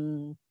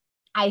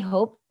I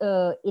hope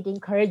it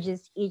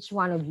encourages each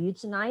one of you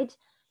tonight.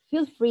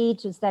 Feel free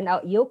to send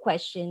out your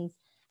questions.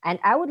 And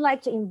I would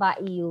like to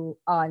invite you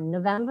on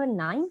November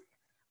 9th.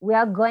 We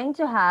are going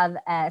to have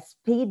a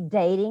speed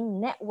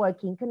dating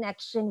networking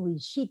connection with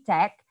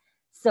SheTech.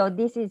 So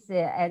this is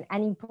an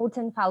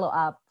important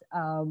follow-up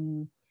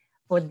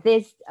for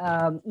this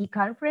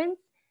e-conference.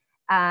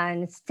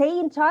 And stay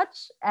in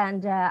touch.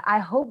 And I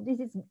hope this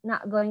is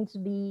not going to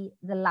be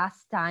the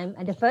last time,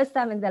 and the first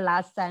time and the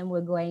last time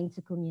we're going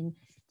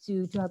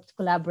to help to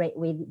collaborate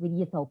with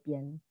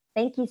Eutopian.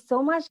 Thank you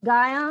so much,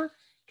 Gaia,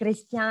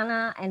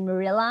 Christiana, and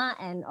Marilla,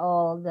 and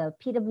all the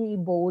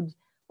PWA board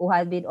who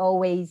have been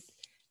always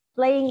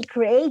playing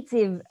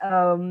creative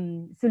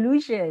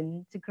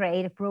solution to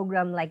create a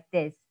program like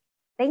this.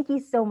 Thank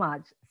you so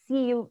much.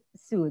 See you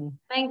soon.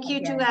 Thank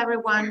you to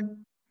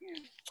everyone.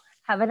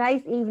 Have a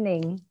nice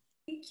evening.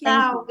 Thank you.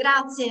 Ciao,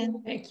 grazie.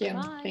 Thank you.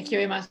 Bye. Thank you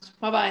very much.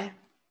 Bye-bye.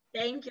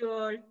 Thank you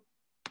all.